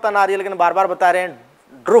भाग क्या होता है नारियल के, बार बार बता रहे हैं,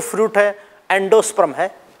 ड्रूप फ्रूट है, एंडोस्पर्म है,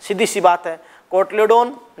 सीधी सी बात है।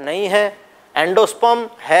 कोटलेडोन नहीं है, एंडोस्पर्म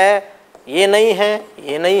है, ये नहीं है,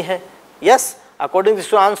 ये नहीं है। Yes, according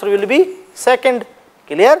this answer will be second.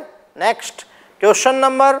 Clear? Next question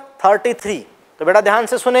number 33, तो बेटा ध्यान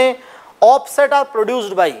से सुने, offset are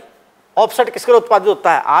produced by, offset किसके उत्पादित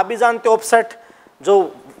होता है? आप भी जानते हो ऑफसेट जो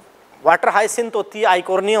वाटर हाइसिंथ होती है,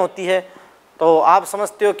 आइकोर्निया होती है, तो आप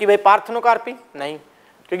समझते हो कि भाई पार्थेनोकार्पी नहीं,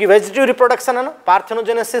 क्योंकि वेजिटेटिव रिप्रोडक्शन है ना,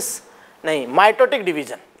 पार्थेनोजेनेसिस नहीं, माइटोटिक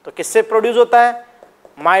डिवीजन, तो किससे प्रोड्यूस होता है?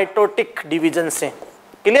 माइटोटिक डिवीजन से।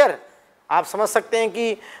 क्लियर? आप समझ सकते हैं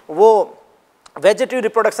कि वो वेजिटेटिव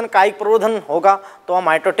रिप्रोडक्शन कायिक प्रवर्धन होगा तो वहाँ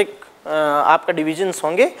माइटोटिक आपका डिवीजन्स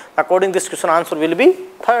होंगे। According this question answer will be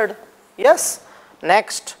third. Yes.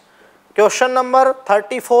 Next question number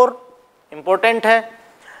 34 important है,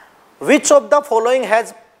 which of the following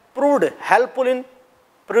has proved helpful in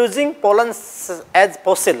producing pollen as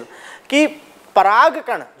fossil, कि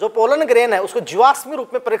परागकण जो पोलन ग्रेन है उसको जीवाश्मी रूप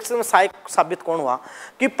में परीक्षण में सहायक साबित कौन हुआ?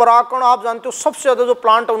 कि परागकण आप जानते हो सबसे ज़्यादा जो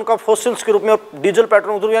प्लांट है उनका फॉसिल्स के रूप में, और डीजल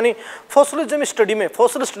पैटर्न यानी फॉसिलिज्म स्टडी में,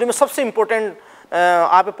 फॉसिल स्टडी में सबसे इंपॉर्टेंट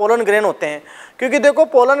आप पोलन ग्रेन होते हैं, क्योंकि देखो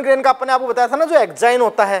पोलन ग्रेन का अपने आपको बताया था ना, जो एक्जाइन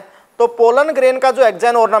होता है, तो पोलन ग्रेन का जो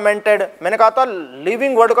एक्जाइन ऑर्नामेंटेड, मैंने कहा था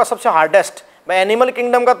लिविंग वर्ल्ड का सबसे हार्डेस्ट, भाई एनिमल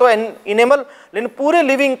किंगडम का तो इनेमल, लेकिन पूरे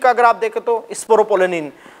लिविंग का अगर आप देखें तो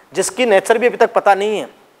स्पोरोपोलिन, जिसकी नेचर भी अभी तक पता नहीं है,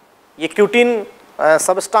 ये क्यूटीन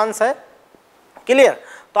सबस्टांस है। क्लियर?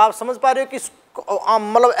 तो आप समझ पा रहे हो कि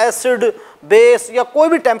मतलब एसिड बेस या कोई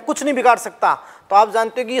भी टेम्प कुछ नहीं बिगाड़ सकता। तो आप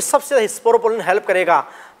जानते हो कि ये सबसे स्पोरोपोलिन हेल्प करेगा।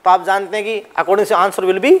 तो आप जानते हैं कि अकॉर्डिंग से आंसर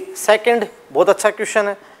विल बी सेकंड। बहुत अच्छा क्वेश्चन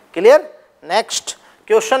है। Clear? Next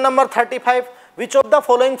question number 35, which of the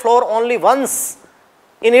following floor only once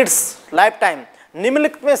in its life time,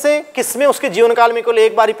 निम्नलिखित में से किसमें उसके जीवन काल में केवल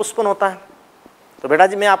एक बार ही पुष्पन होता है? तो बेटा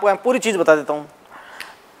जी मैं आपको पूरी चीज बता देता हूँ।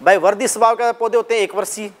 भाई वर्दी स्वभाव के पौधे होते हैं 1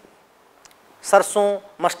 वर्षीय, सरसों,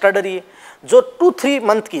 मस्टर्ड, जो 2-3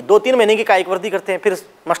 मंथ की 2-3 महीने की कायिक वृद्धि करते हैं, फिर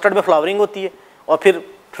मस्टर्ड में फ्लावरिंग होती है और फिर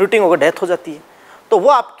फ्रूटिंग होकर डेथ हो जाती है। तो वो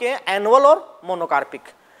आपके एनुअल और मोनोकार्पिक।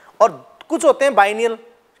 और कुछ होते हैं बाइनियल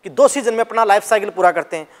कि 2 सीजन में अपना लाइफ साइकिल पूरा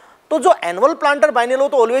करते हैं। तो जो एनुअल प्लांट और बाइनियल हो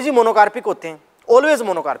तो ऑलवेज ही मोनोकार्पिक होते हैं, ऑलवेज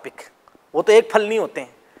मोनोकार्पिक, वो तो एक फल नहीं होते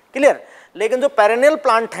हैं। क्लियर? लेकिन जो पेरेनियल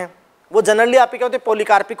प्लांट हैं वो जनरली आप क्या होते हैं,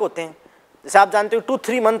 पॉलीकार्पिक होते हैं। जैसे आप जानते हो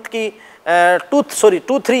 2-3 मंथ की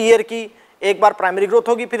 2-3 ईयर की एक बार प्राइमरी ग्रोथ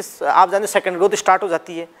होगी, फिर आप जानते हो सेकंड ग्रोथ स्टार्ट हो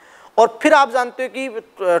जाती है, और फिर आप जानते हो कि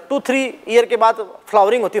 2-3 ईयर के बाद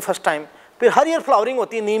फ्लावरिंग होती है फर्स्ट टाइम, फिर हर ईयर फ्लावरिंग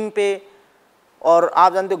होती है नीम पे, और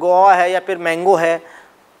आप जानते हो गोवा है या फिर मैंगो है,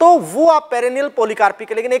 तो वो आप पेरेनियल पॉलीकार्पिक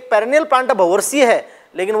है। लेकिन एक पेरेनियल प्लांट बहुवर्षीय है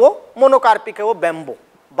लेकिन वो मोनोकार्पिक है, वो बैम्बो,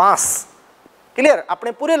 बांस। क्लियर?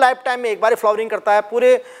 अपने पूरे लाइफ टाइम में एक बार ही फ्लावरिंग करता है,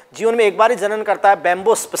 पूरे जीवन में एक बार ही जनन करता है,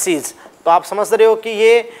 बैम्बो स्पीसीज। तो आप समझ रहे हो कि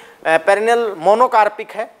ये पेरेनियल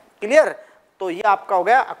मोनोकार्पिक है। क्लियर? तो ये आपका हो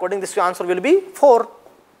गया, according this answer will be 4।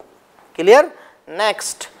 Clear?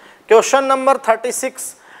 Next question number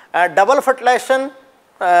 36, double fertilisation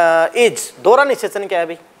is, दोहरा निषेचन क्या है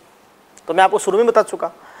भाई? तो मैं आपको शुरू में बता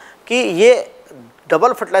चुका कि ये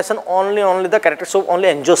double fertilisation only the characters of only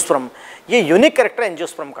angiosperm, ये यूनिक कैरेक्टर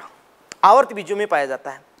एंजियोस्पर्म का आवर्त बीजों में पाया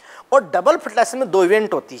जाता है। और डबल फर्टिलाइजेशन में 2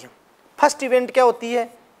 इवेंट होती है। फर्स्ट इवेंट क्या होती है?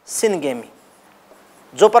 सिनगेमी,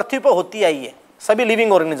 जो पृथ्वी पर होती आई है सभी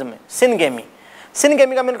लिविंग ऑर्गेनिज्म में। सिनगेमी,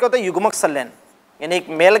 सिनगेमी का मतलब क्या होता है? युग्मक संलयन, यानी एक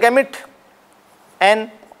मेल गैमिट एन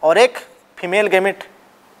और एक फीमेल गैमिट,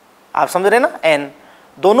 आप समझ रहे हैं ना, एन,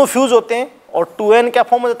 दोनों फ्यूज होते हैं और 2n क्या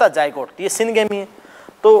फॉर्म हो जाता है? जाइगोट। ये सिनगेमी है।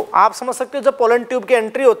 तो आप समझ सकते हो जब पोलन ट्यूब की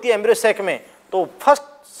एंट्री होती है एम्ब्रियो सैक में, तो फर्स्ट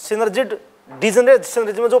सिनर्जिड डिजेनरेट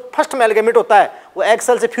सिनर्जी में जो फर्स्ट मेल गैमिट होता है वो एग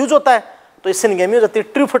सेल से फ्यूज होता है, तो ये सिनगेमी हो जाती है।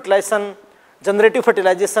 True fertilisation, generative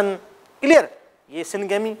fertilization. Clear? ये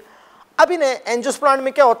सिनगेमी। अब इन एंजियोस्पर्म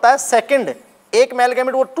में क्या होता है? सेकंड एक मेल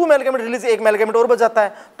गैमेट और 2 मेल गैमेट रिलीज, एक मेल गैमेट और बच जाता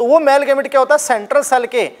है। तो वो मेल गैमेट क्या होता है? सेंट्रल सेल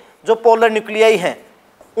के जो पोलर न्यूक्लियाई हैं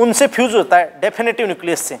उनसे फ्यूज होता है डेफिनेटिव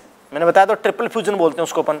न्यूक्लियस से। मैंने बताया तो ट्रिपल फ्यूजन बोलते हैं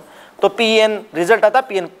उसको अपन। तो पीएन रिजल्ट आता है,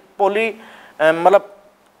 पीएन पोली मतलब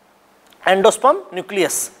एंडोस्पर्म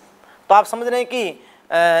न्यूक्लियस। तो आप समझ रहे हैं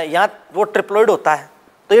कि यहाँ वो ट्रिप्लोइड होता है,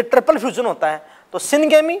 तो ये ट्रिपल फ्यूजन होता है। तो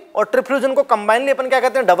सिनगेमी और ट्रिपल फ्यूजन को कंबाइनली अपन क्या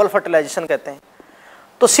कहते हैं? डबल फर्टिलाइजेशन कहते हैं।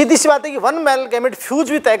 तो सीधी सी बात है कि 1 male gamete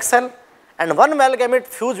fuse with egg cell and 1 male gamete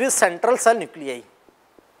fuse with central cell nuclei,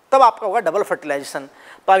 तब आपका होगा डबल फर्टिलाइजेशन।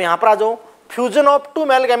 तो आप यहाँ पर आ जाओ, fusion of 2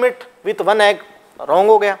 male gamete with 1 egg wrong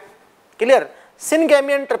हो गया। Clear?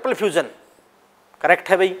 Syngamy and triple fusion correct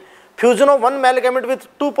है भाई। Fusion of 1 male gamete with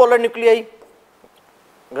 2 polar nuclei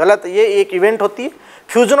गलत, ये एक इवेंट होती है।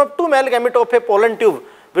 Fusion of 2 male gamete of A pollen tube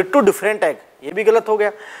with 2 different egg, ये भी गलत हो गया,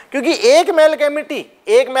 क्योंकि एक मेल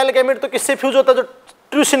गैमेट तो किससे फ्यूज होता है? जो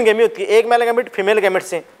ट्रू सिनगेमी होती है, एक मेल गैमेट फीमेल गैमेट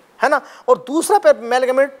से, है ना, और दूसरा मेल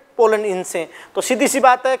गैमेट पोलन इन से। तो सीधी सी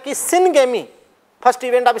बात है कि सिनगेमी फर्स्ट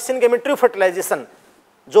इवेंट आप सिनगेमी ट्रू फर्टिलाइजेशन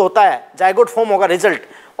जो होता है जाइगोट फॉर्म होगा रिजल्ट,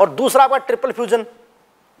 और दूसरा आपका ट्रिपल फ्यूजन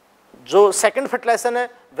जो सेकंड फर्टिलाइजेशन है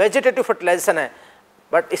वेजिटेटिव फर्टिलाइजेशन है।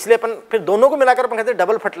 बट इसलिए अपन फिर दोनों को मिलाकर अपन कहते हैं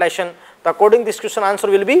डबल फर्टिलाइजेशन। तो according this question answer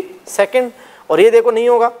will be second. और ये देखो नहीं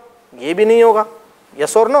होगा, ये भी नहीं होगा,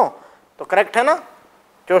 यस और नो? तो करेक्ट है ना।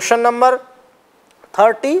 क्वेश्चन नंबर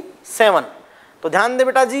 37, तो ध्यान दे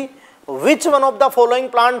बेटा जी, which one of the following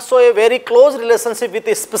plant show a very close relationship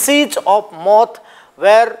with species of moth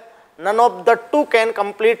where none of the 2 can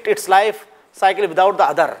complete it's life cycle without the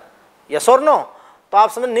other, yes और no? तो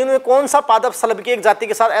आप समझ निम्न में कौन सा पादप शलभ की एक जाति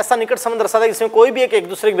के साथ ऐसा निकट संबंध दर्शाता है जिसमें कोई भी एक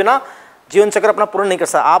दूसरे के बिना जीवन चक्र अपना पूर्ण नहीं कर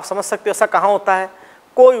सकता? आप समझ सकते हो ऐसा कहाँ होता है?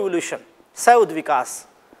 को इवोल्यूशन, सह विकास,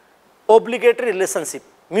 ओब्लिगेटरी रिलेशनशिप,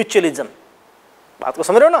 म्यूचुअलिज्म। बात को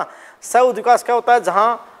समझ रहे हो ना? सह विकास क्या होता है?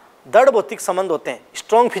 जहाँ दृढ़ भौतिक संबंध होते हैं,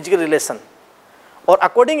 स्ट्रॉन्ग फिजिकल रिलेशन, और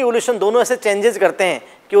अकॉर्डिंग इवोल्यूशन दोनों ऐसे चेंजेस करते हैं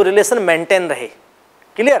कि वो रिलेशन मेंटेन रहे।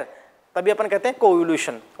 क्लियर? तभी अपन कहते हैं को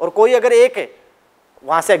इवोल्यूशन। और कोई अगर एक है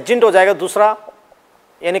वहाँ से एक्जिट हो जाएगा, दूसरा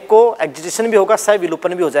यानी को एग्जिटेशन भी होगा, सह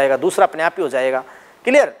विलोपन भी हो जाएगा, दूसरा अपने आप ही हो जाएगा।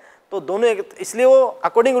 क्लियर? तो दोनों इसलिए वो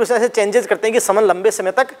अकॉर्डिंग इवोल्यूशन ऐसे चेंजेस करते हैं कि समन लंबे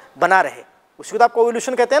समय तक बना रहे, उसको तो आप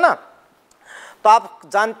कोइवोल्यूशन कहते हैं ना। तो आप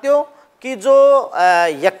जानते हो कि जो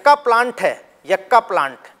यक्का प्लांट है, यक्का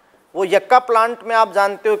प्लांट, वो यक्का प्लांट में आप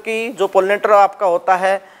जानते हो कि जो पोलिनेटर आपका होता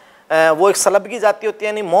है वो एक सलब की जाति होती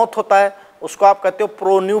है, यानी मोथ होता है, उसको आप कहते हो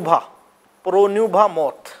प्रोन्यूभा, प्रोन्यूभा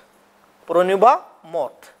मोथ, प्रोन्यूभा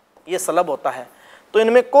मोथ, ये सलब होता है। तो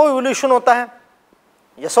इनमें कोइवोल्यूशन होता है,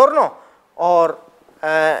 यस और नो। और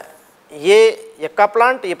ये यक्का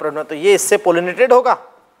प्लांट, ये प्रोन्यूभा, तो ये इससे पोलिनेटेड होगा।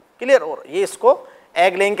 क्लियर? और ये इसको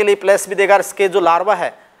एग लेइंग के लिए प्लेस भी देगा, इसके जो लार्वा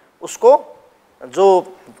है उसको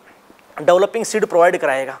जो डेवलपिंग सीड प्रोवाइड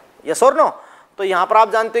कराएगा, यस और नो। तो यहाँ पर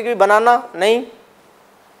आप जानते हो कि बनाना नहीं,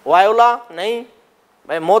 वायोला नहीं,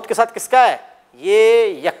 भाई मौत के साथ किसका है?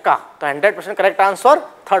 ये यक्का। तो 100% करेक्ट आंसर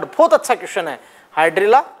थर्ड। बहुत अच्छा क्वेश्चन है।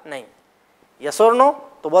 हाइड्रिला नहीं, यस और नो।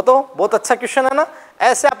 तो वो तो बहुत अच्छा क्वेश्चन है ना,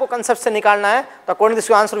 ऐसे आपको कंसेप्ट से निकालना है। तो according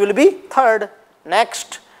this answer will be third.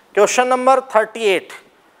 Next question number 38,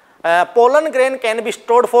 pollen grain can be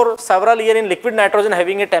stored for several year in liquid nitrogen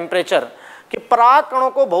having a temperature, कि पराग कणों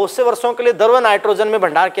को बहुत से वर्षों के लिए द्रव नाइट्रोजन में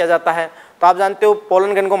भंडार किया जाता है। तो आप जानते हो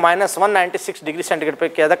पोलन ग्रेन को -196 डिग्री सेंटीग्रेड पर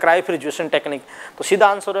किया जाता है, क्रायोफ्रिजरेशन टेक्निक। तो सीधा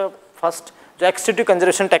आंसर है फर्स्ट, जो एक्सटीट्यू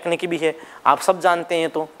कंजर्वेशन टेक्निक भी है, आप सब जानते हैं।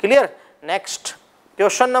 तो clear? Next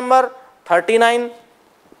question number 39,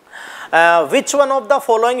 which one of the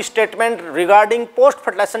following statement regarding post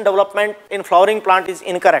fertilization development in flowering plant is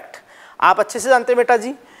incorrect? आप अच्छे से जानते हैं बेटा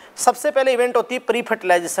जी। सबसे पहले इवेंट होती है pre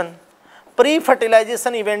fertilisation. Pre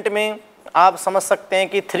fertilization event में आप समझ सकते हैं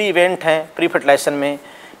कि 3 इवेंट हैं प्री फर्टिलाइजेशन में।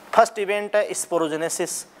 फर्स्ट इवेंट है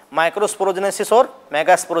स्पोरोजेनेसिस, माइक्रोस्पोरोजेनेसिस और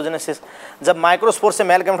मेगास्पोरोजेनेसिस। जब माइक्रोस्पोर से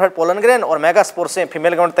मेल गैमेट पोलन ग्रेन और मेगास्पोर से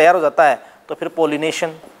फीमेल गैमेट तैयार हो जाता है तो फिर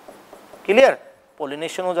पोलिनेशन। क्लियर?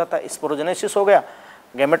 पोलिनेशन हो जाता है, स्पोरोजेनेसिस हो गया,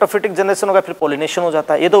 गैमेटोफिटिक जनरेशन हो गया, फिर पोलिनेशन हो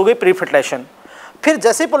जाता है। ये तो हो गई प्री फर्टिलाइजेशन। फिर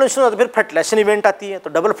जैसे ही पोलिनेशन होता है फिर फर्टिलाइजेशन इवेंट आती है, तो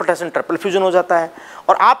डबल फर्टिलाइजेशन, ट्रिपल फ्यूजन हो जाता है।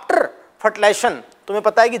 और आफ्टर फर्टिलाइजेशन तुम्हें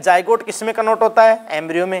पता है कि जाइगोट किस में कन्वर्ट होता है?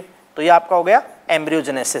 एम्ब्रियो में। तो ये आपका हो गया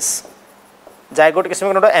एम्ब्रियोजेनेसिस। जाइगोट किस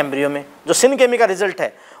में कन्वर्ट होता है? एम्ब्रियो में, जो सिनगेमी का रिजल्ट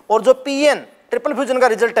है। और जो पीएन ट्रिपल फ्यूजन का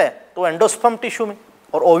रिजल्ट है तो एंडोस्पर्म टिश्यू में,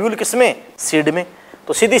 और ओव्यूल किस में? सीड में।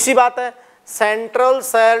 तो सीधी सी बात है, central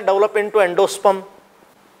cell develop into endosperm,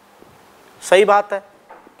 सही बात है।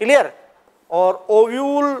 क्लियर? और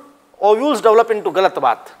ओव्यूल्स डेवलप इनटू, गलत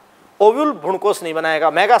बात। ओव्यूल भ्रूणकोष नहीं बनाएगा,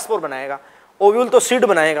 मेगास्पोर बनाएगा। ओव्यूल तो सीड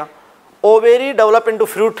बनाएगा। ओवेरी डेवलप इनटू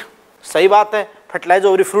फ्रूट, सही बात है, फर्टिलाइज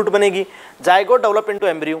ओवरी फ्रूट बनेगी। जाइगोट डेवलप इनटू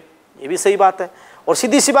एम्ब्रियो, ये भी सही बात है। और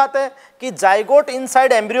सीधी सी बात है कि जाइगोट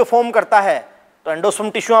इनसाइड एम्ब्रियो फॉर्म करता है तो एंडोस्पर्म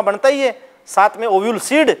टिश्यू वहां बनता ही है, साथ में ओव्यूल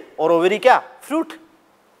सीड और ओवेरी क्या? फ्रूट।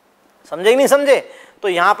 समझे कि नहीं समझे? तो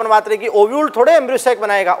यहां पर बात रही कि ओव्यूल थोड़े एम्ब्रियोसैक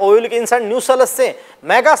बनाएगा, ओव्यूल के इनसाइड न्यूसेलस से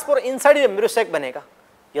मेगास्पोर इनसाइड एम्ब्रियोसैक बनेगा,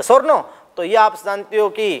 यस और नो। तो ये आप जानते हो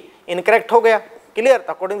कि इनकरेक्ट हो गया। Clear?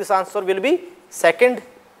 According this answer will be second.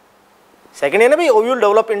 Second है ना भाई, ओव्यूल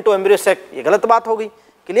डेवलप इनटू एम्ब्रियोसैक, ये गलत बात होगी।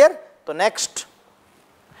 क्लियर? तो next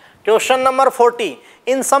question number 40,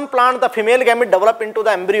 in some plant the female gamete develop into the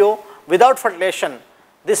embryo without fertilisation,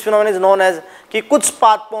 this phenomenon is known as, कि कुछ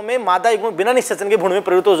पादपों में मादा युग्म बिना निषेचन के भ्रूण में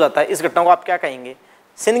परिवर्तित हो जाता है। इस घटना को आप क्या कहेंगे?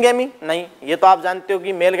 सिनगेमी? नहीं, ये तो आप जानते हो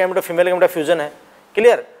कि मेल गैमेट और फीमेल गैमेट फ्यूजन है।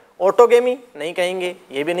 क्लियर? ऑटोगेमी? नहीं कहेंगे,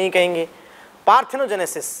 ये भी नहीं कहेंगे।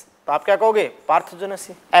 पार्थेनोजेनेसिस? तो आप क्या कहोगे?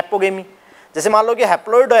 पार्थेनोजेनेसिस। एपोगेमी? जैसे मान लो कि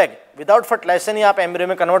हैप्लॉइड एग विदाउट फर्टिलाइजेशन ही आप एम्ब्रियो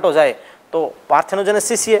में कन्वर्ट हो जाए तो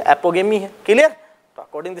पार्थेनोजेनेसिस ही है, एपोगेमी है। क्लियर? तो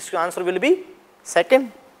according this answer will be second.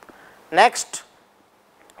 Next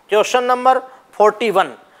question number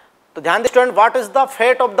 41, तो ध्यान दें student, what is the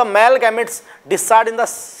fate of the male gametes discharge in the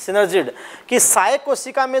synergid, कि सहायक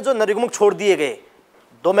कोशिका में जो नरयुग्मक छोड़ दिए गए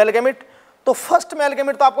 2 मेल गैमेट, तो फर्स्ट मेल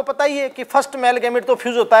गैमेट तो आपको पता ही है कि फर्स्ट मेल गैमेट तो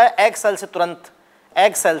फ्यूज होता है एग सेल से, तुरंत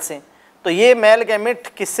एग सेल से। तो ये मेल गैमेट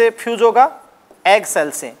किससे फ्यूज होगा? एग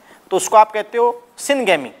सेल से। तो उसको आप कहते हो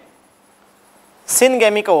सिनगेमी।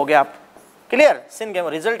 सिनगेमी का हो गया आप। क्लियर? सिनगेमी।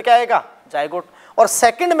 रिजल्ट क्या आएगा? जाइगोट। और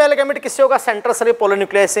सेकंड मेल गैमेट किससे होगा? सेंट्रल सेल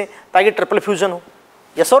पोलिन्यूक्लियस से, ताकि ट्रिपल फ्यूजन हो,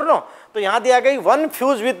 यस और नो। तो यहां दिया गई 1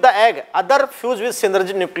 fuse with the egg, other fuse with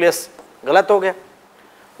synergid nucleus, गलत हो गया।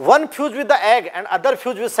 1 fuse with the egg and other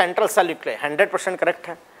fuse with central cell nucleus, 100% correct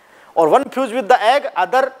है। और 1 fuse with the egg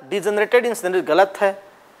other degenerated in synergid, गलत है।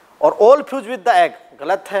 और all fuse with the egg,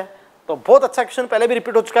 गलत है। तो बहुत अच्छा क्वेश्चन पहले भी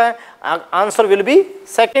रिपीट हो चुका है। Answer will be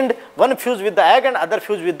second, 1 fuse with the egg and other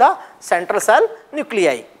fuse with the central cell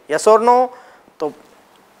nuclei, yes और नो। तो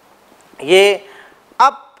ये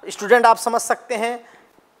अब स्टूडेंट आप समझ सकते हैं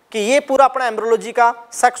कि ये पूरा अपना एम्ब्रियोलॉजी का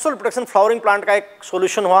सेक्सुअल रिप्रोडक्शन फ्लावरिंग प्लांट का एक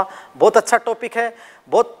सॉल्यूशन हुआ। बहुत अच्छा टॉपिक है,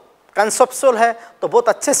 बहुत कंसेप्चुअल है, तो बहुत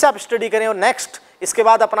अच्छे से आप स्टडी करें। और नेक्स्ट इसके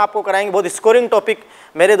बाद अपन आपको कराएंगे बहुत स्कोरिंग टॉपिक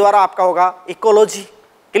मेरे द्वारा, आपका होगा इकोलॉजी।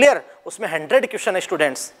 क्लियर? उसमें 100 क्वेश्चन है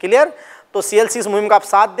स्टूडेंट्स। क्लियर? तो CLC इस मुहिम का आप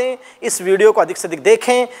साथ दें, इस वीडियो को अधिक से अधिक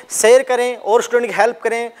देखें, शेयर करें और स्टूडेंट की हेल्प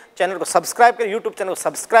करें, चैनल को सब्सक्राइब करें, यूट्यूब चैनल को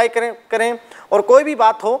सब्सक्राइब करें और कोई भी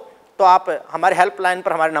बात हो तो आप हमारे हेल्पलाइन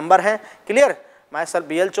पर हमारे नंबर हैं। Clear? My self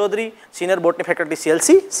BL Chaudhary, senior botany faculty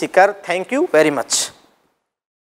CLC, seeker. Thank you very much.